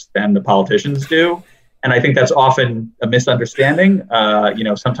politics than the politicians do. And I think that's often a misunderstanding.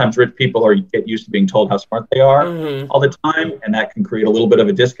 Sometimes rich people get used to being told how smart they are all the time, and that can create a little bit of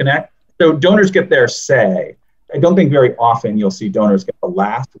a disconnect. So donors get their say. I don't think very often you'll see donors get the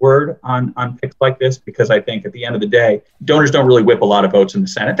last word on picks like this, because I think at the end of the day, donors don't really whip a lot of votes in the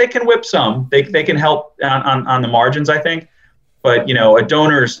Senate. They can whip some. They can help on the margins, I think. But,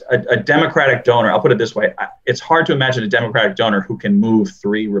 a Democratic donor, I'll put it this way, it's hard to imagine a Democratic donor who can move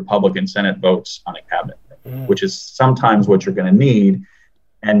 3 Republican Senate votes on a cabinet, which is sometimes what you're going to need.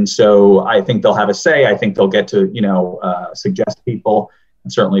 And so I think they'll have a say. I think they'll get to, suggest people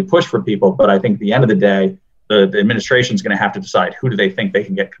and certainly push for people. But I think at the end of the day, the administration is going to have to decide who do they think they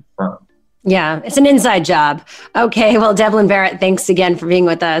can get confirmed. Yeah, it's an inside job. Okay, well, Devlin Barrett, thanks again for being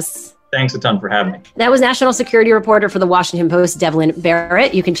with us. Thanks a ton for having me. That was national security reporter for the Washington Post, Devlin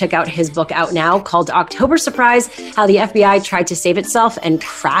Barrett. You can check out his book out now called October Surprise, How the FBI Tried to Save Itself and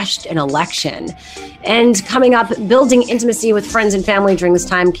Crashed an Election. And coming up, building intimacy with friends and family during this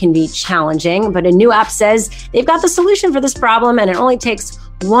time can be challenging, but a new app says they've got the solution for this problem, and it only takes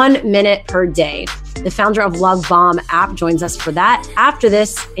 1 minute per day. The founder of Love Bomb app joins us for that after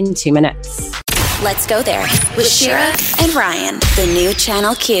this in 2 minutes. Let's go there with Shira and Ryan, the new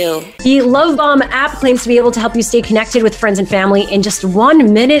Channel Q. The Love Bomb app claims to be able to help you stay connected with friends and family in just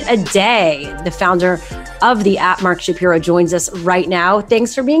 1 minute a day. The founder of the app, Mark Shapiro, joins us right now.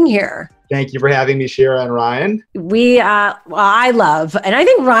 Thanks for being here. Thank you for having me, Shira and Ryan. I love, and I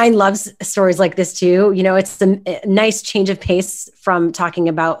think Ryan loves stories like this too. You know, it's a nice change of pace from talking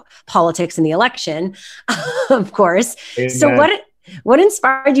about politics and the election, of course. Amen. So what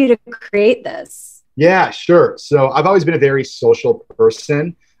inspired you to create this? Yeah, sure. So I've always been a very social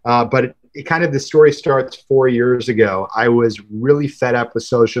person, but the story starts 4 years ago. I was really fed up with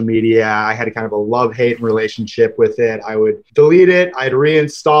social media. I had a kind of a love-hate relationship with it. I would delete it, I'd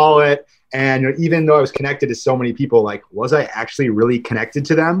reinstall it. And even though I was connected to so many people, like, was I actually really connected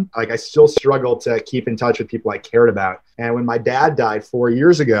to them? Like, I still struggled to keep in touch with people I cared about. And when my dad died 4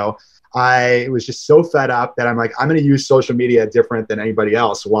 years ago, I was just so fed up that I'm like, I'm going to use social media different than anybody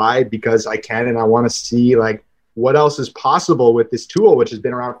else. Why? Because I can, and I want to see like what else is possible with this tool, which has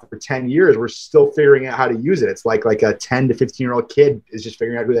been around for 10 years. We're still figuring out how to use it. It's like a 10 to 15-year-old kid is just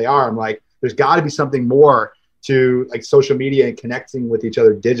figuring out who they are. I'm like, there's got to be something more to like social media and connecting with each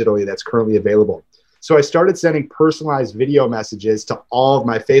other digitally that's currently available. So I started sending personalized video messages to all of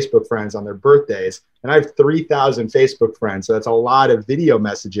my Facebook friends on their birthdays. And I have 3,000 Facebook friends. So that's a lot of video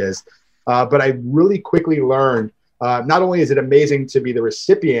messages. But I really quickly learned, not only is it amazing to be the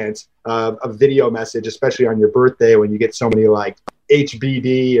recipient of a video message, especially on your birthday, when you get so many like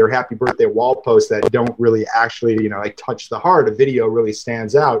HBD or happy birthday wall posts that don't really actually, like touch the heart. A video really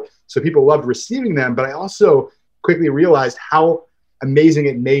stands out. So people loved receiving them. But I also quickly realized how amazing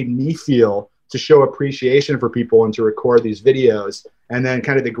it made me feel to show appreciation for people and to record these videos. And then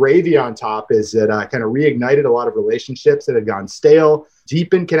kind of the gravy on top is that I kind of reignited a lot of relationships that had gone stale,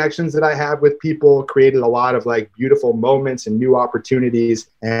 deepened connections that I have with people, created a lot of like beautiful moments and new opportunities.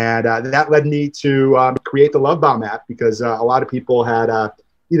 And that led me to create the Love Bomb app because a lot of people had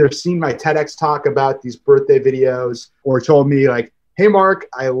either seen my TEDx talk about these birthday videos or told me like, hey, Mark,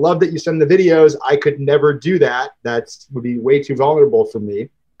 I love that you send the videos. I could never do that. That would be way too vulnerable for me.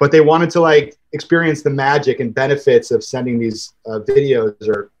 But they wanted to like experience the magic and benefits of sending these videos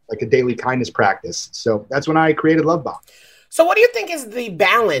or like a daily kindness practice. So that's when I created Love Bomb. So what do you think is the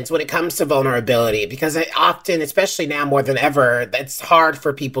balance when it comes to vulnerability? Because it often, especially now more than ever, that's hard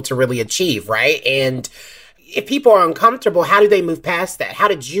for people to really achieve, right? And if people are uncomfortable, how do they move past that? How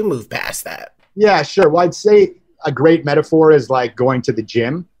did you move past that? Yeah, sure. Well, I'd say a great metaphor is like going to the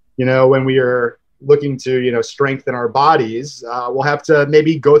gym. When we are looking to, strengthen our bodies, we'll have to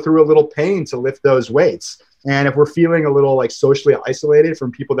maybe go through a little pain to lift those weights. And if we're feeling a little like socially isolated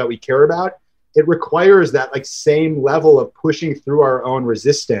from people that we care about, it requires that like same level of pushing through our own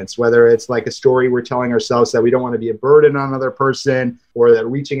resistance, whether it's like a story we're telling ourselves that we don't want to be a burden on another person, or that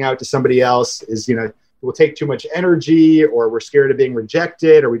reaching out to somebody else is, will take too much energy, or we're scared of being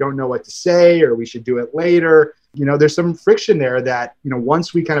rejected, or we don't know what to say, or we should do it later. There's some friction there that,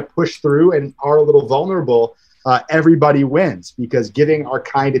 once we kind of push through and are a little vulnerable, everybody wins, because giving our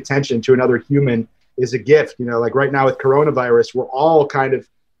kind attention to another human is a gift. Like right now with coronavirus, we're all kind of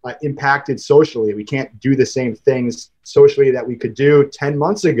impacted socially. We can't do the same things socially that we could do 10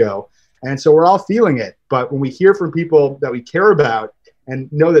 months ago. And so we're all feeling it. But when we hear from people that we care about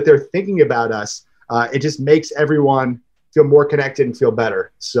and know that they're thinking about us, it just makes everyone feel more connected and feel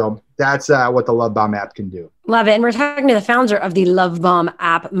better. So that's what the Love Bomb app can do. Love it. And we're talking to the founder of the Love Bomb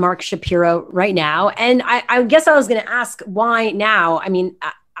app, Mark Shapiro, right now. And I guess I was going to ask, why now? I mean,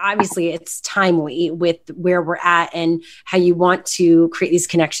 obviously it's timely with where we're at and how you want to create these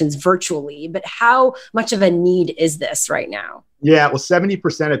connections virtually, but how much of a need is this right now? Yeah, well,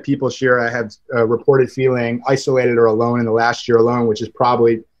 70% of people, Shira, have reported feeling isolated or alone in the last year alone, which is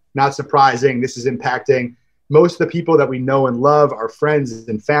probably not surprising. This is impacting most of the people that we know and love, our friends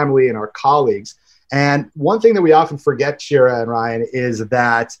and family and our colleagues. And one thing that we often forget, Shira and Ryan, is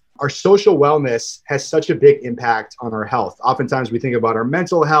that our social wellness has such a big impact on our health. Oftentimes we think about our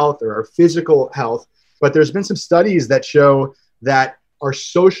mental health or our physical health, but there's been some studies that show that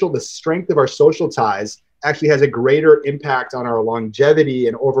the strength of our social ties actually has a greater impact on our longevity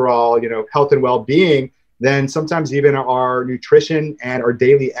and overall, health and well-being than sometimes even our nutrition and our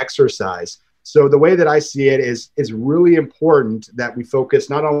daily exercise. So the way that I see it is really important that we focus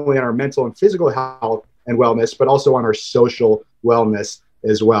not only on our mental and physical health and wellness, but also on our social wellness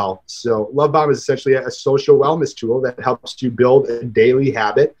as well. So Love Bomb is essentially a social wellness tool that helps you build a daily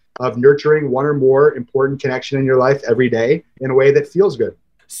habit of nurturing one or more important connection in your life every day in a way that feels good.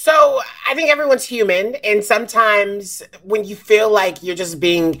 So I think everyone's human. And sometimes when you feel like you're just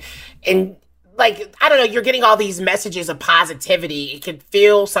being like, I don't know, you're getting all these messages of positivity. It can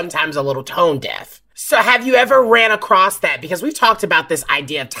feel sometimes a little tone deaf. So have you ever ran across that? Because we've talked about this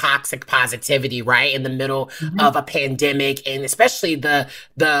idea of toxic positivity, right? In the middle of a pandemic, and especially the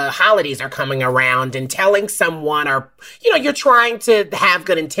holidays are coming around, and telling someone, or, you're trying to have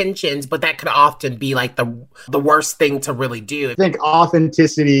good intentions, but that could often be like the worst thing to really do. I think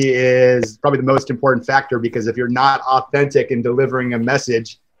authenticity is probably the most important factor, because if you're not authentic in delivering a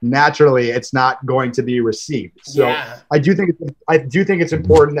message, naturally it's not going to be received. So I do think it's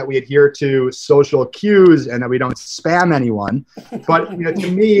important that we adhere to social cues and that we don't spam anyone. But to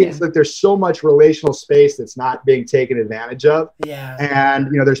me, it's like there's so much relational space that's not being taken advantage of. Yeah.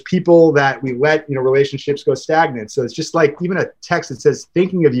 And there's people that we let relationships go stagnant. So it's just like even a text that says,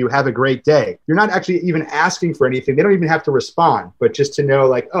 "Thinking of you, have a great day." You're not actually even asking for anything. They don't even have to respond, but just to know,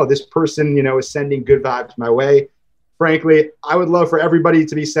 like, oh, this person is sending good vibes my way. Frankly, I would love for everybody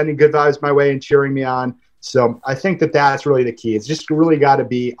to be sending good vibes my way and cheering me on. So I think that that's really the key. It's just really got to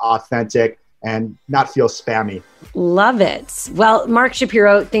be authentic and not feel spammy. Love it. Well, Mark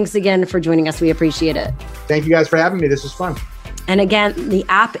Shapiro, thanks again for joining us. We appreciate it. Thank you guys for having me. This was fun. And again, the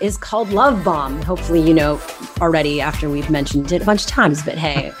app is called Love Bomb. Hopefully you know already after we've mentioned it a bunch of times, but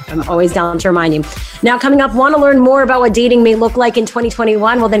hey, I'm always down to remind you. Now, coming up, want to learn more about what dating may look like in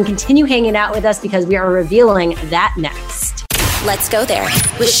 2021? Well, then continue hanging out with us, because we are revealing that next. Let's go there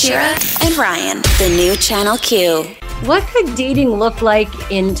with Shira and Ryan, the new Channel Q. What could dating look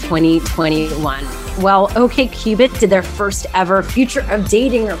like in 2021? Well, OkCupid did their first ever Future of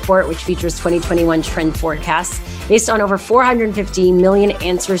Dating report, which features 2021 trend forecasts based on over 450 million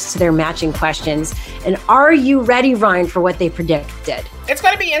answers to their matching questions. And are you ready, Ryan, for what they predicted? It's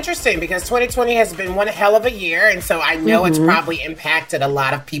going to be interesting, because 2020 has been one hell of a year. And so I know it's probably impacted a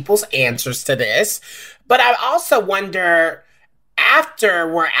lot of people's answers to this. But I also wonder,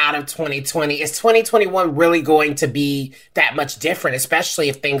 after we're out of 2020, is 2021 really going to be that much different, especially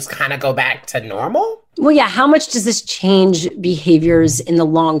if things kind of go back to normal? Well, yeah. How much does this change behaviors in the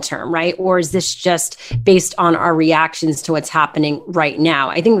long term, right? Or is this just based on our reactions to what's happening right now?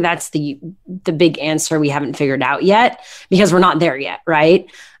 I think that's the big answer we haven't figured out yet, because we're not there yet, right?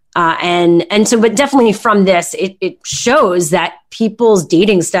 But definitely from this, it shows that people's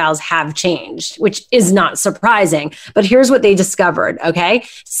dating styles have changed, which is not surprising. But here's what they discovered, okay?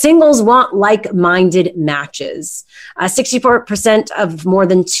 Singles want like-minded matches. 64% of more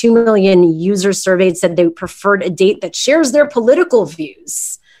than 2 million users surveyed said they preferred a date that shares their political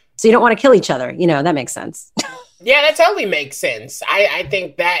views. So you don't want to kill each other. That makes sense. Yeah, that totally makes sense. I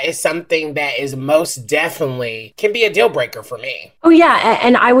think that is something that is most definitely can be a deal breaker for me. Oh, yeah.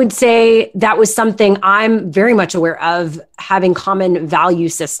 And I would say that was something I'm very much aware of, having common value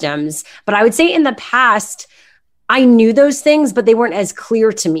systems. But I would say in the past, I knew those things, but they weren't as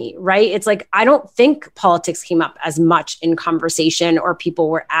clear to me, right? It's like, I don't think politics came up as much in conversation, or people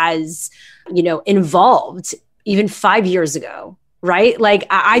were as, involved even 5 years ago. Right? Like,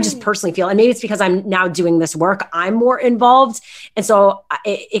 I just personally feel, and maybe it's because I'm now doing this work, I'm more involved. And so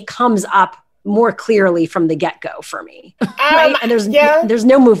it comes up more clearly from the get-go for me. Right? And there's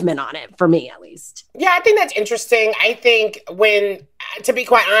no movement on it, for me at least. Yeah, I think that's interesting. I think to be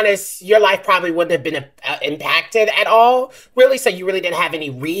quite honest, your life probably wouldn't have been impacted at all, really. So you really didn't have any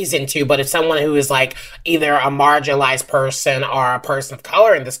reason to. But if someone who is like either a marginalized person or a person of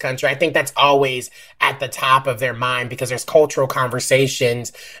color in this country, I think that's always at the top of their mind, because there's cultural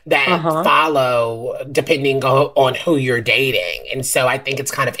conversations that follow depending on who you're dating. And so I think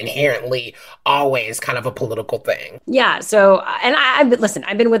it's kind of inherently always kind of a political thing. Yeah. So, and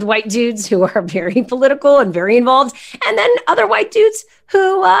I've been with white dudes who are very political and very involved, and then other white dudes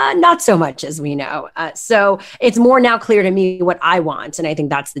who not so much, as we know. So it's more now clear to me what I want. And I think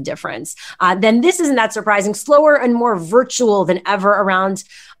that's the difference. Then this isn't that surprising. Slower and more virtual than ever. Around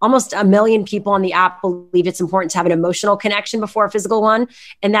almost 1 million people on the app believe it's important to have an emotional connection before a physical one.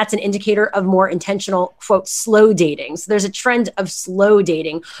 And that's an indicator of more intentional, quote, slow dating. So there's a trend of slow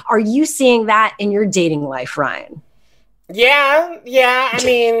dating. Are you seeing that in your dating life, Ryan? Yeah. I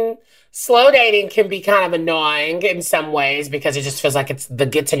mean, slow dating can be kind of annoying in some ways, because it just feels like it's the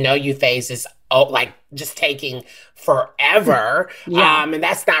get to know you phase is like just taking forever. Yeah. And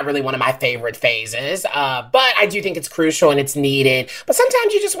that's not really one of my favorite phases. But I do think it's crucial and it's needed. But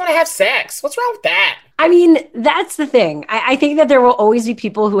sometimes you just want to have sex. What's wrong with that? I mean, that's the thing. I think that there will always be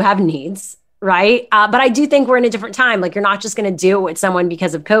people who have needs. Right. But I do think we're in a different time. Like, you're not just going to do it with someone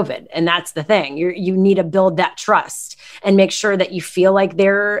because of COVID. And that's the thing. You need to build that trust and make sure that you feel like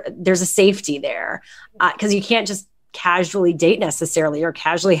there's a safety there. Because you can't just casually date necessarily or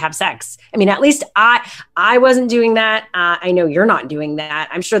casually have sex. I mean, at least I wasn't doing that. I know you're not doing that.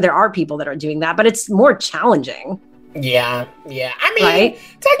 I'm sure there are people that are doing that, but it's more challenging. Yeah. I mean,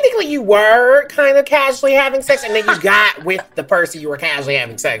 technically you were kind of casually having sex, and then you got with the person you were casually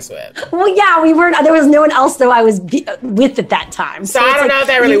having sex with. Well, yeah, we weren't. There was no one else though I was with at that time. So I don't know if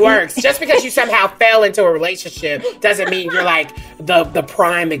that really works. Just because you somehow fell into a relationship doesn't mean you're like the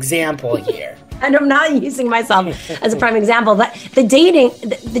prime example here. And I'm not using myself as a prime example, but the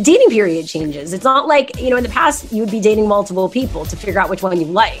dating period changes. It's not like, in the past you would be dating multiple people to figure out which one you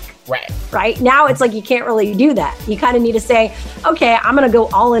like. Right? Now it's like you can't really do that. You kind of need to say, okay, I'm going to go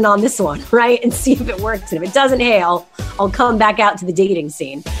all in on this one, right? And see if it works. And if it doesn't, hey, I'll come back out to the dating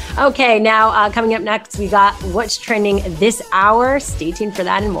scene. Okay, now coming up next, we got what's trending this hour. Stay tuned for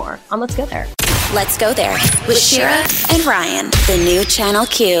that and more on Let's Go There. Let's Go There with Shira and Ryan, the new Channel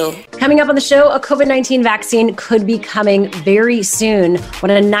Q. Coming up on the show, a COVID-19 vaccine could be coming very soon.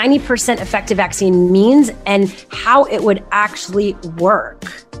 What a 90% effective vaccine means and how it would actually work.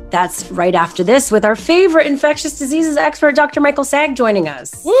 That's right after this with our favorite infectious diseases expert, Dr. Michael Sag, joining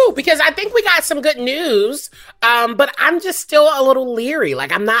us. Woo, because I think we got some good news, but I'm just still a little leery.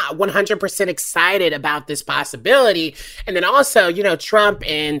 Like, I'm not 100% excited about this possibility. And then also, Trump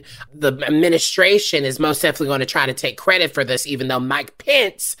and the administration is most definitely going to try to take credit for this, even though Mike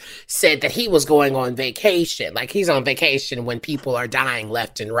Pence said that he was going on vacation. Like, he's on vacation when people are dying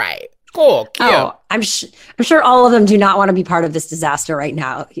left and right. Cool, cute. Oh, I'm sure all of them do not want to be part of this disaster right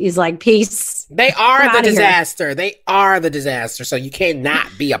now. He's like, peace. They are the disaster. They are the disaster. So you cannot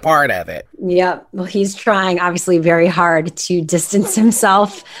be a part of it. Yep. Well, he's trying obviously very hard to distance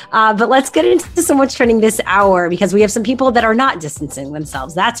himself. But let's get into some what's trending this hour, because we have some people that are not distancing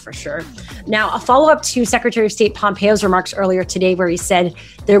themselves. That's for sure. Now, a follow-up to Secretary of State Pompeo's remarks earlier today, where he said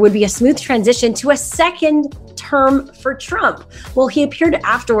there would be a smooth transition to a second term for Trump. Well, he appeared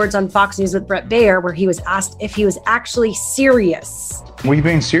afterwards on Fox News with Bret Baier, where he was asked if he was actually serious. Were you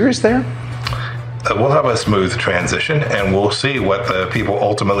being serious there? We'll have a smooth transition, and we'll see what the people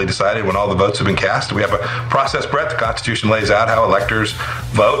ultimately decided when all the votes have been cast. We have a process, Brett. The Constitution lays out how electors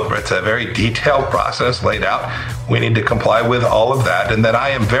vote. It's a very detailed process laid out. We need to comply with all of that, and then I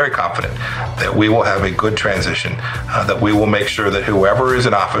am very confident that we will have a good transition, that we will make sure that whoever is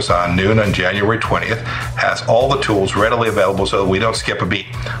in office on noon on January 20th has all the tools readily available so that we don't skip a beat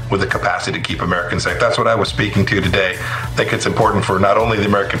with the capacity to keep Americans safe. That's what I was speaking to today. I think it's important for not only the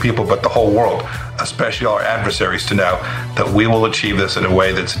American people, but the whole world, especially our adversaries, to know that we will achieve this in a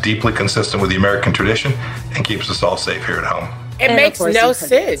way that's deeply consistent with the American tradition and keeps us all safe here at home. It makes no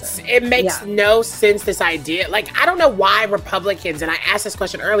sense. It makes no sense, this idea. Like, I don't know why Republicans, and I asked this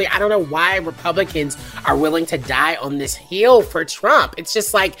question earlier, I don't know why Republicans are willing to die on this hill for Trump. It's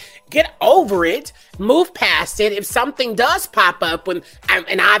just like, get over it, move past it. If something does pop up, and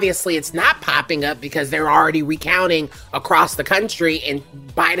obviously it's not popping up because they're already recounting across the country and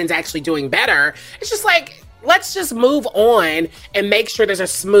Biden's actually doing better, it's just like, let's just move on and make sure there's a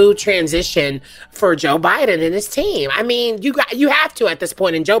smooth transition for Joe Biden and his team. I mean, you have to at this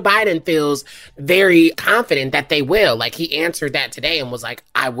point, and Joe Biden feels very confident that they will. Like, he answered that today and was like,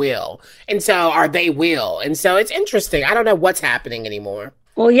 I will. And so, or they will. And so it's interesting. I don't know what's happening anymore.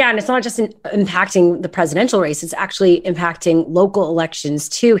 Well, yeah, and it's not just impacting the presidential race, it's actually impacting local elections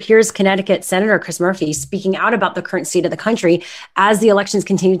too. Here's Connecticut Senator Chris Murphy speaking out about the current state of the country as the elections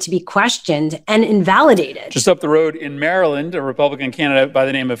continue to be questioned and invalidated. Just up the road in Maryland, a Republican candidate by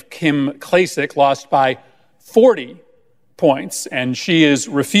the name of Kim Klacik lost by 40 points, and she is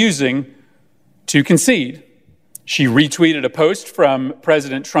refusing to concede. She retweeted a post from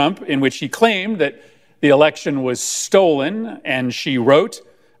President Trump in which he claimed that the election was stolen, and she wrote,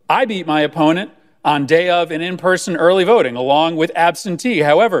 I beat my opponent on day of an in-person early voting, along with absentee.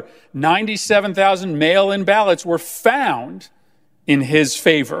 However, 97,000 mail-in ballots were found in his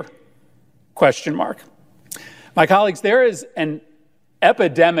favor, ? My colleagues, there is an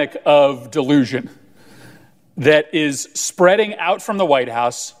epidemic of delusion that is spreading out from the White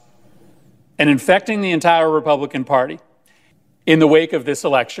House and infecting the entire Republican Party in the wake of this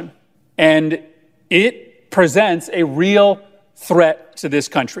election. And it presents a real threat to this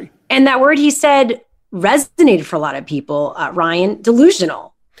country. And that word he said resonated for a lot of people, Ryan,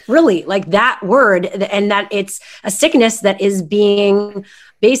 delusional. Really, like that word, and that it's a sickness that is being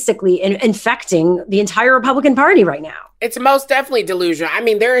basically infecting the entire Republican Party right now. It's most definitely delusional. I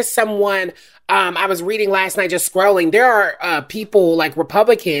mean, there is someone, I was reading last night, just scrolling, there are people like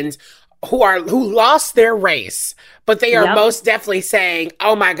Republicans who lost their race, But they are most definitely saying,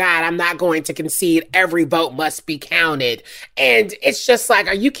 oh my God, I'm not going to concede. Every vote must be counted. And it's just like,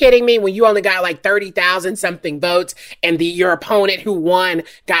 are you kidding me? When you only got like 30,000 something votes and your opponent who won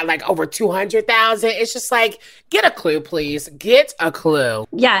got like over 200,000. It's just like, get a clue, please. Get a clue.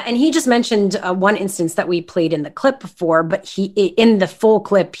 Yeah. And he just mentioned one instance that we played in the clip before, but in the full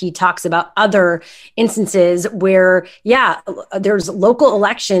clip, he talks about other instances where, there's local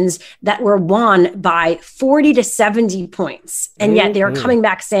elections that were won by 40 to 70 points. And yet they are coming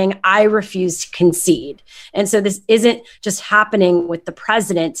back saying, I refuse to concede. And so this isn't just happening with the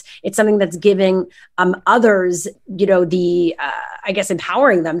president. It's something that's giving others,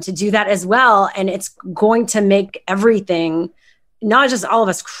 empowering them to do that as well. And it's going to make everything, not just all of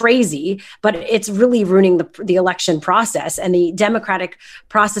us, crazy, but it's really ruining the election process and the democratic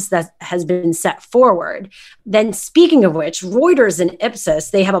process that has been set forward. Then, speaking of which, Reuters and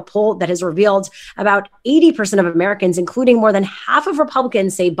Ipsos, they have a poll that has revealed about 80% of Americans, including more than half of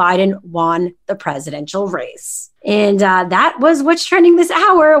Republicans, say Biden won the presidential race. And that was what's trending this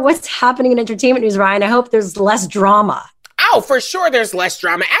hour. What's happening in entertainment news, Ryan? I hope there's less drama. Oh, for sure there's less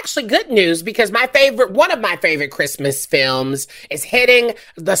drama. Actually, good news, because one of my favorite Christmas films is hitting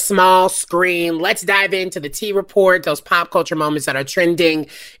the small screen. Let's dive into the T Report, those pop culture moments that are trending.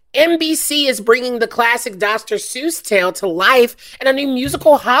 NBC is bringing the classic Dr. Seuss tale to life in a new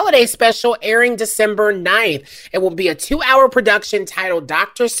musical holiday special airing December 9th. It will be a 2-hour production titled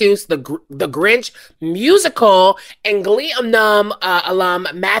Dr. Seuss, The Grinch Musical, and Glee alum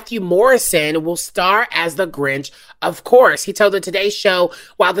Matthew Morrison will star as the Grinch. Of course, he told the Today Show,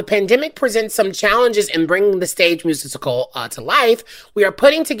 while the pandemic presents some challenges in bringing the stage musical to life, we are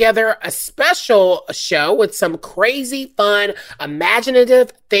putting together a special show with some crazy, fun,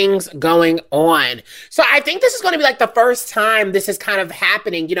 imaginative things going on. So I think this is going to be like the first time this is kind of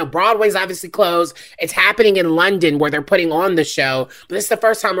happening. Broadway's obviously closed. It's happening in London where they're putting on the show. But this is the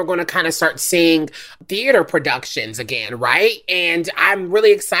first time we're going to kind of start seeing theater productions again, right? And I'm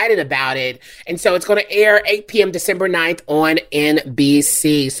really excited about it. And so it's going to air 8 p.m. December 9th on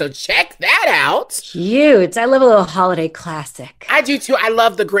NBC. So check that out. Cute. I love a little holiday classic. I do too. I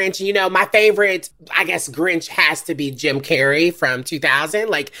love the Grinch. My favorite, I guess, Grinch has to be Jim Carrey from 2000.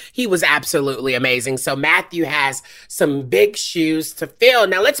 He was absolutely amazing. So Matthew has some big shoes to fill.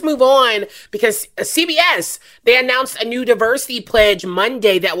 Now let's move on, because CBS, they announced a new diversity pledge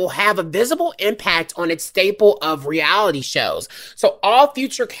Monday that will have a visible impact on its staple of reality shows. So all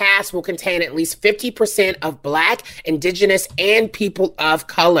future casts will contain at least 50% of Black, Indigenous, and people of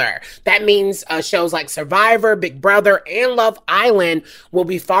color. That means shows like Survivor, Big Brother, and Love Island will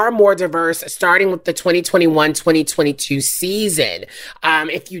be far more diverse, starting with the 2021-2022 season.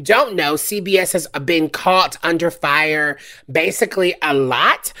 If you don't know, CBS has been caught under fire basically a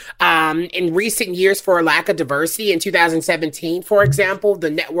lot in recent years for a lack of diversity. In 2017, for example, the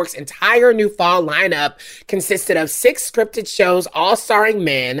network's entire new fall lineup consisted of 6 scripted shows, all starring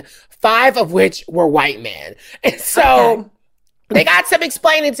men, 5 of which were white men. And so they got some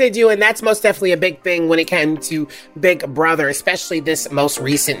explaining to do, and that's most definitely a big thing when it came to Big Brother, especially this most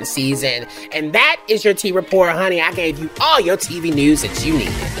recent season. And that is your T Report, honey. I gave you all your TV news that you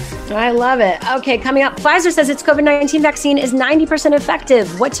needed. I love it. Okay, coming up, Pfizer says its COVID-19 vaccine is 90%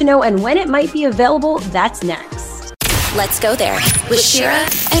 effective. What to know and when it might be available, that's next. Let's go there with Shira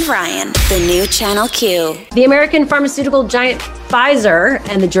and Ryan, the new Channel Q. The American pharmaceutical giant Pfizer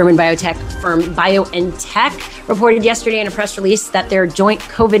and the German biotech firm BioNTech reported yesterday in a press release that their joint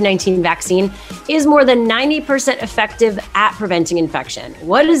COVID-19 vaccine is more than 90% effective at preventing infection.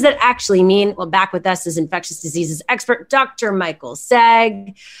 What does that actually mean? Well, back with us is infectious diseases expert Dr. Michael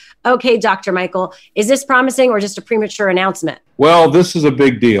Saag. Okay, Dr. Michael, is this promising or just a premature announcement? Well, this is a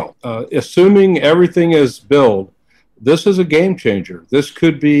big deal. Assuming everything is billed, this is a game changer. This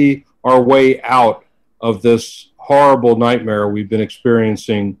could be our way out of this horrible nightmare we've been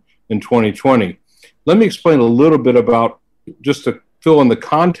experiencing in 2020. Let me explain a little bit about, just to fill in the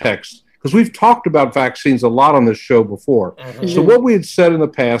context, because we've talked about vaccines a lot on this show before. Mm-hmm. So what we had said in the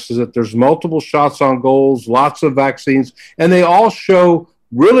past is that there's multiple shots on goals, lots of vaccines, and they all show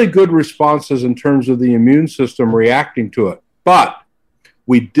really good responses in terms of the immune system reacting to it. But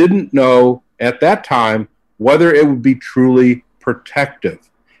we didn't know at that time whether it would be truly protective.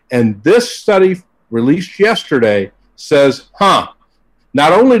 And this study released yesterday says, not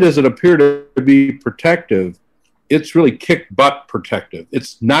only does it appear to be protective, it's really kick butt protective.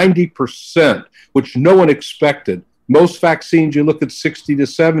 It's 90%, which no one expected. Most vaccines, you look at 60 to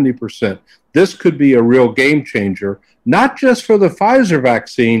 70%. This could be a real game changer, not just for the Pfizer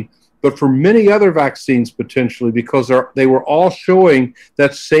vaccine, but for many other vaccines potentially, because they were all showing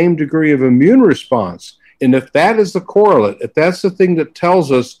that same degree of immune response. And if that is the correlate, if that's the thing that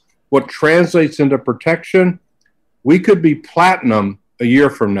tells us what translates into protection, we could be platinum a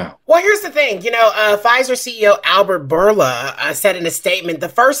year from now. Well, here's the thing. Pfizer CEO Albert Bourla said in a statement, the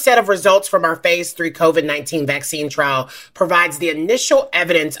first set of results from our phase 3 COVID-19 vaccine trial provides the initial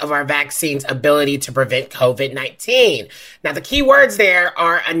evidence of our vaccine's ability to prevent COVID-19. Now, the key words there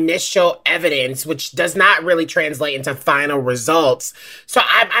are initial evidence, which does not really translate into final results. So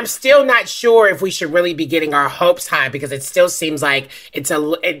I'm still not sure if we should really be getting our hopes high, because it still seems like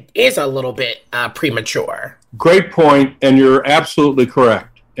it is a little bit premature. Great point, and you're absolutely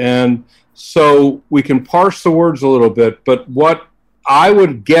correct. And so we can parse the words a little bit, but what I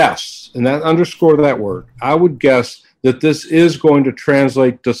would guess, and that underscore that word, I would guess that this is going to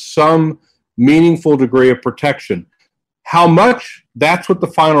translate to some meaningful degree of protection. How much? That's what the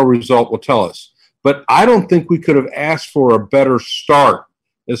final result will tell us. But I don't think we could have asked for a better start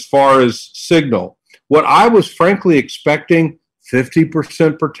as far as signal. What I was frankly expecting,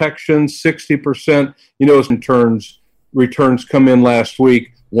 50% protection, 60%, as returns come in last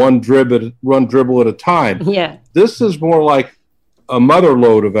week, one dribble at a time. Yeah. This is more like a mother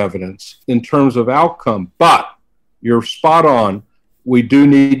lode of evidence in terms of outcome. But you're spot on. We do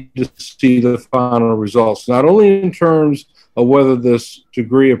need to see the final results, not only in terms of whether this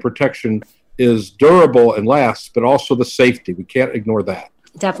degree of protection is durable and lasts, but also the safety. We can't ignore that.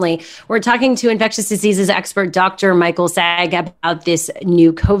 Definitely. We're talking to infectious diseases expert Dr. Michael Saag about this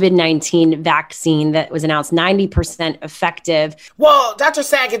new COVID-19 vaccine that was announced 90% effective. Well, Dr.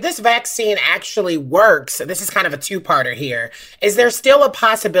 Saag, if this vaccine actually works, this is kind of a two-parter here, is there still a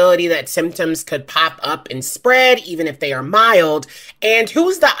possibility that symptoms could pop up and spread, even if they are mild? And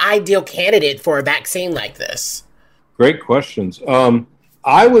who's the ideal candidate for a vaccine like this? Great questions.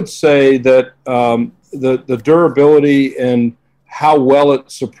 I would say that the durability and how well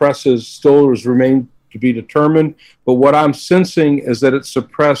it suppresses still remain to be determined. But what I'm sensing is that it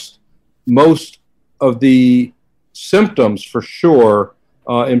suppressed most of the symptoms for sure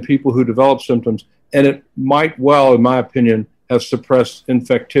in people who develop symptoms. And it might well, in my opinion, have suppressed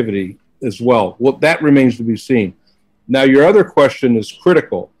infectivity as well. Well, that remains to be seen. Now, your other question is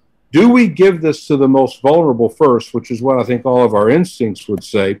critical. Do we give this to the most vulnerable first, which is what I think all of our instincts would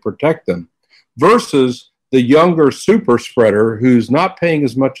say, protect them, versus the younger super spreader who's not paying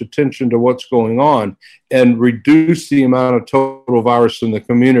as much attention to what's going on and reduce the amount of total virus in the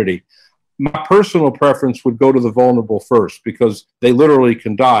community? My personal preference would go to the vulnerable first, because they literally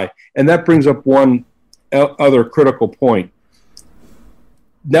can die. And that brings up one other critical point.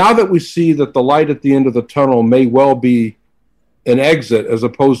 Now that we see that the light at the end of the tunnel may well be an exit as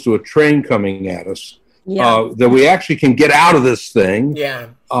opposed to a train coming at us, that we actually can get out of this thing. Yeah.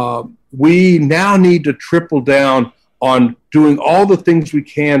 We now need to triple down on doing all the things we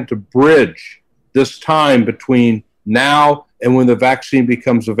can to bridge this time between now and when the vaccine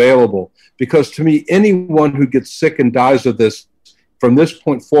becomes available. Because to me, anyone who gets sick and dies of this from this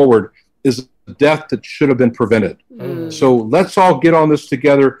point forward is a death that should have been prevented. So let's all get on this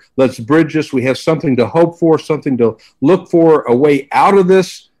together. Let's bridge this. We have something to hope for, something to look for, a way out of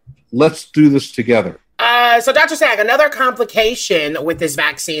this. Let's do this together. So Dr. Saag, another complication with this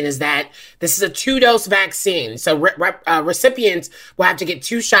vaccine is that this is a 2-dose vaccine. So recipients will have to get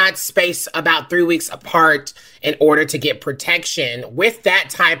 2 shots spaced about 3 weeks apart in order to get protection. With that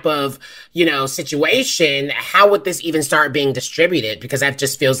type of, situation, how would this even start being distributed? Because that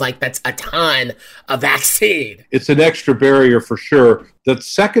just feels like that's a ton of vaccine. It's an extra barrier for sure. The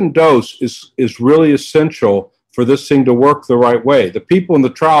second dose is really essential for this thing to work the right way. The people in the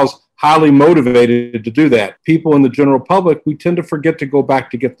trials highly motivated to do that. People in the general public, we tend to forget to go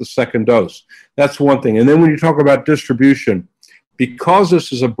back to get the second dose. That's one thing. And then when you talk about distribution, because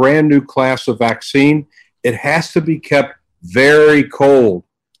this is a brand new class of vaccine, it has to be kept very cold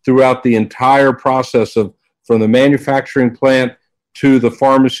throughout the entire process from the manufacturing plant to the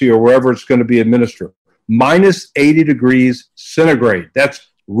pharmacy or wherever it's going to be administered. Minus 80 degrees centigrade.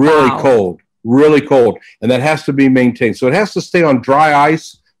 That's really cold, really cold. And that has to be maintained. So it has to stay on dry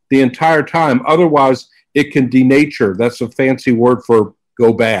ice the entire time. Otherwise, it can denature. That's a fancy word for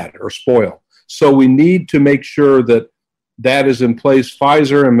go bad or spoil. So we need to make sure that that is in place.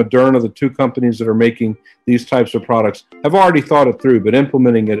 Pfizer and Moderna, the 2 companies that are making these types of products, have already thought it through, but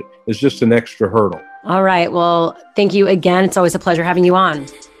implementing it is just an extra hurdle. All right. Well, thank you again. It's always a pleasure having you on.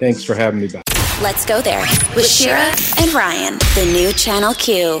 Thanks for having me back. Let's go there with Shira and Ryan, the new Channel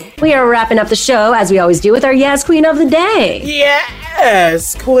Q. We are wrapping up the show, as we always do, with our Yes Queen of the Day.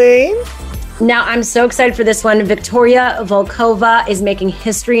 Yes, Queen. Now, I'm so excited for this one. Victoria Volkova is making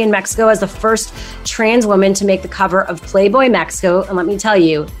history in Mexico as the first trans woman to make the cover of Playboy Mexico. And let me tell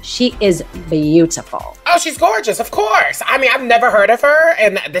you, she is beautiful. Oh, she's gorgeous, of course. I mean, I've never heard of her,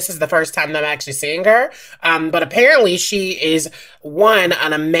 and this is the first time that I'm actually seeing her. But apparently she is,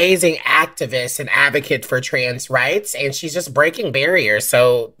 an amazing activist and advocate for trans rights, and she's just breaking barriers.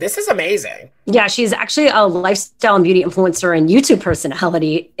 So this is amazing. Yeah, she's actually a lifestyle and beauty influencer and YouTube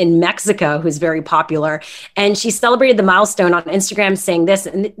personality in Mexico who's very popular. And she celebrated the milestone on Instagram saying this,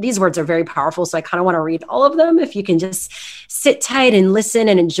 and these words are very powerful, so I kind of want to read all of them if you can just sit tight and listen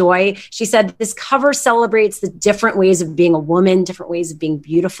and enjoy. She said, this cover celebrates the different ways of being a woman, different ways of being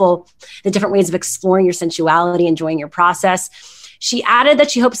beautiful, the different ways of exploring your sensuality, enjoying your process. She added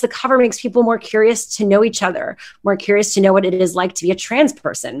that she hopes the cover makes people more curious to know each other, more curious to know what it is like to be a trans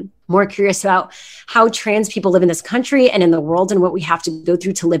person, more curious about how trans people live in this country and in the world and what we have to go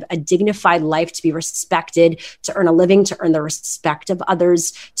through to live a dignified life, to be respected, to earn a living, to earn the respect of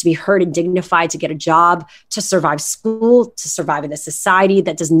others, to be heard and dignified, to get a job, to survive school, to survive in a society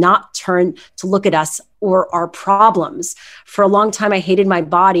that does not turn to look at us or our problems. For a long time, I hated my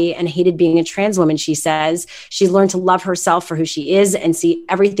body and hated being a trans woman, she says. She learned to love herself for who she is and see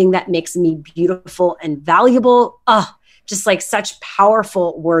everything that makes me beautiful and valuable. Just like such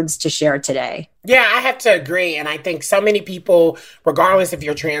powerful words to share today. Yeah, I have to agree. And I think so many people, regardless if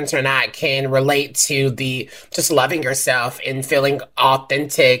you're trans or not, can relate to the just loving yourself and feeling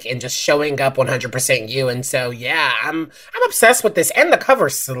authentic and just showing up 100% you. And so, yeah, I'm obsessed with this. And the cover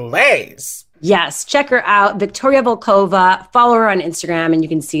slays. Yes, check her out, Victoria Volkova. Follow her on Instagram, and you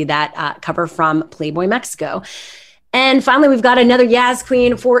can see that cover from Playboy Mexico. And finally, we've got another Yaz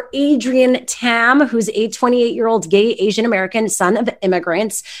Queen for Adrian Tam, who's a 28-year-old gay Asian American son of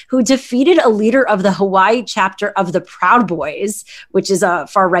immigrants who defeated a leader of the Hawaii chapter of the Proud Boys, which is a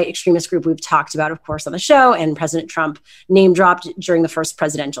far-right extremist group we've talked about, of course, on the show, and President Trump name-dropped during the first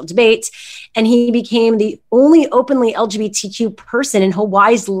presidential debate. And he became the only openly LGBTQ person in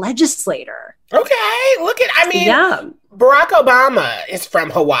Hawaii's legislature. Okay, Barack Obama is from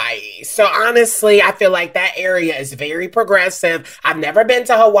Hawaii. So honestly, I feel like that area is very progressive. I've never been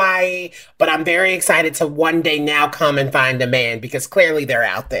to Hawaii, but I'm very excited to one day now come and find a man because clearly they're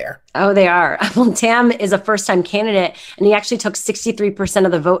out there. Oh, they are. Well, Tam is a first-time candidate, and he actually took 63%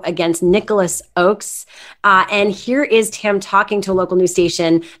 of the vote against Nicholas Oakes. And here is Tam talking to a local news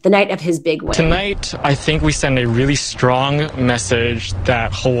station the night of his big win. Tonight, I think we send a really strong message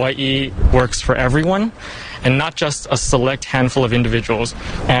that Hawaii works for everyone and not just a select handful of individuals.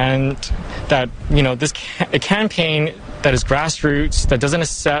 And that, a campaign that is grassroots, that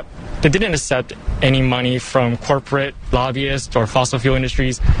didn't accept any money from corporate lobbyists or fossil fuel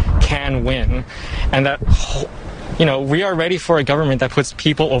industries can win. And that, we are ready for a government that puts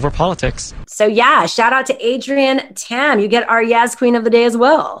people over politics. So yeah, shout out to Adrian Tam. You get our Yaz Queen of the day as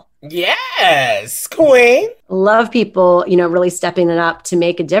well. Yes, queen. Love people, really stepping it up to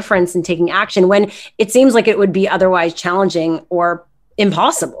make a difference and taking action when it seems like it would be otherwise challenging or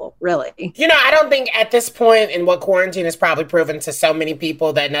impossible, really. I don't think at this point in what quarantine has probably proven to so many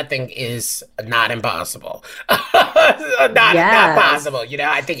people that nothing is not impossible. not possible.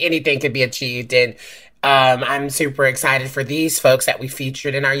 I think anything could be achieved. And I'm super excited for these folks that we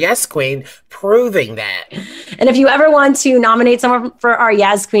featured in our Yes Queen proving that. And if you ever want to nominate someone for our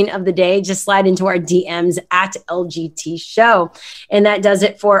Yaz Queen of the day, just slide into our DMs at LGT Show. And that does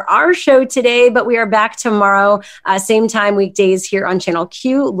it for our show today. But we are back tomorrow, same time weekdays here on Channel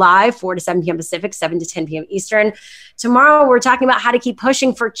Q, live 4 to 7 p.m. Pacific, 7 to 10 p.m. Eastern. Tomorrow, we're talking about how to keep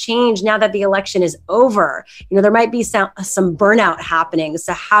pushing for change now that the election is over. There might be some burnout happening.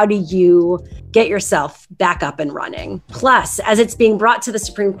 So how do you get yourself back up and running? Plus, as it's being brought to the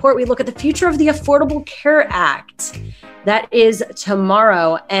Supreme Court, we look at the future of the Affordable Care Act. That is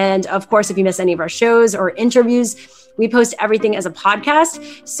tomorrow. And of course, if you miss any of our shows or interviews, we post everything as a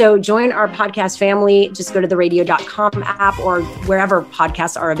podcast. So join our podcast family. Just go to the radio.com app or wherever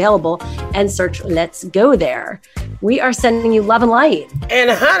podcasts are available and search Let's Go There. We are sending you love and light. And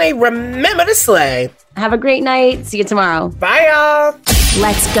honey, remember to slay. Have a great night. See you tomorrow. Bye, y'all.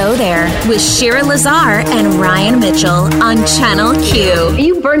 Let's Go There with Shira Lazar and Ryan Mitchell on Channel Q. Are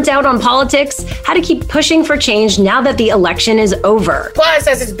you burnt out on politics? How to keep pushing for change now that the election is over? Plus,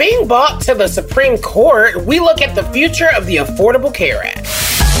 as it's being brought to the Supreme Court, we look at the future of the Affordable Care Act.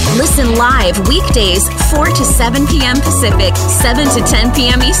 Listen live weekdays 4 to 7 p.m. Pacific, 7 to 10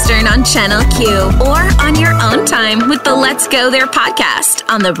 p.m. Eastern on Channel Q or on your own time with the Let's Go There podcast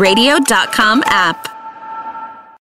on the radio.com app.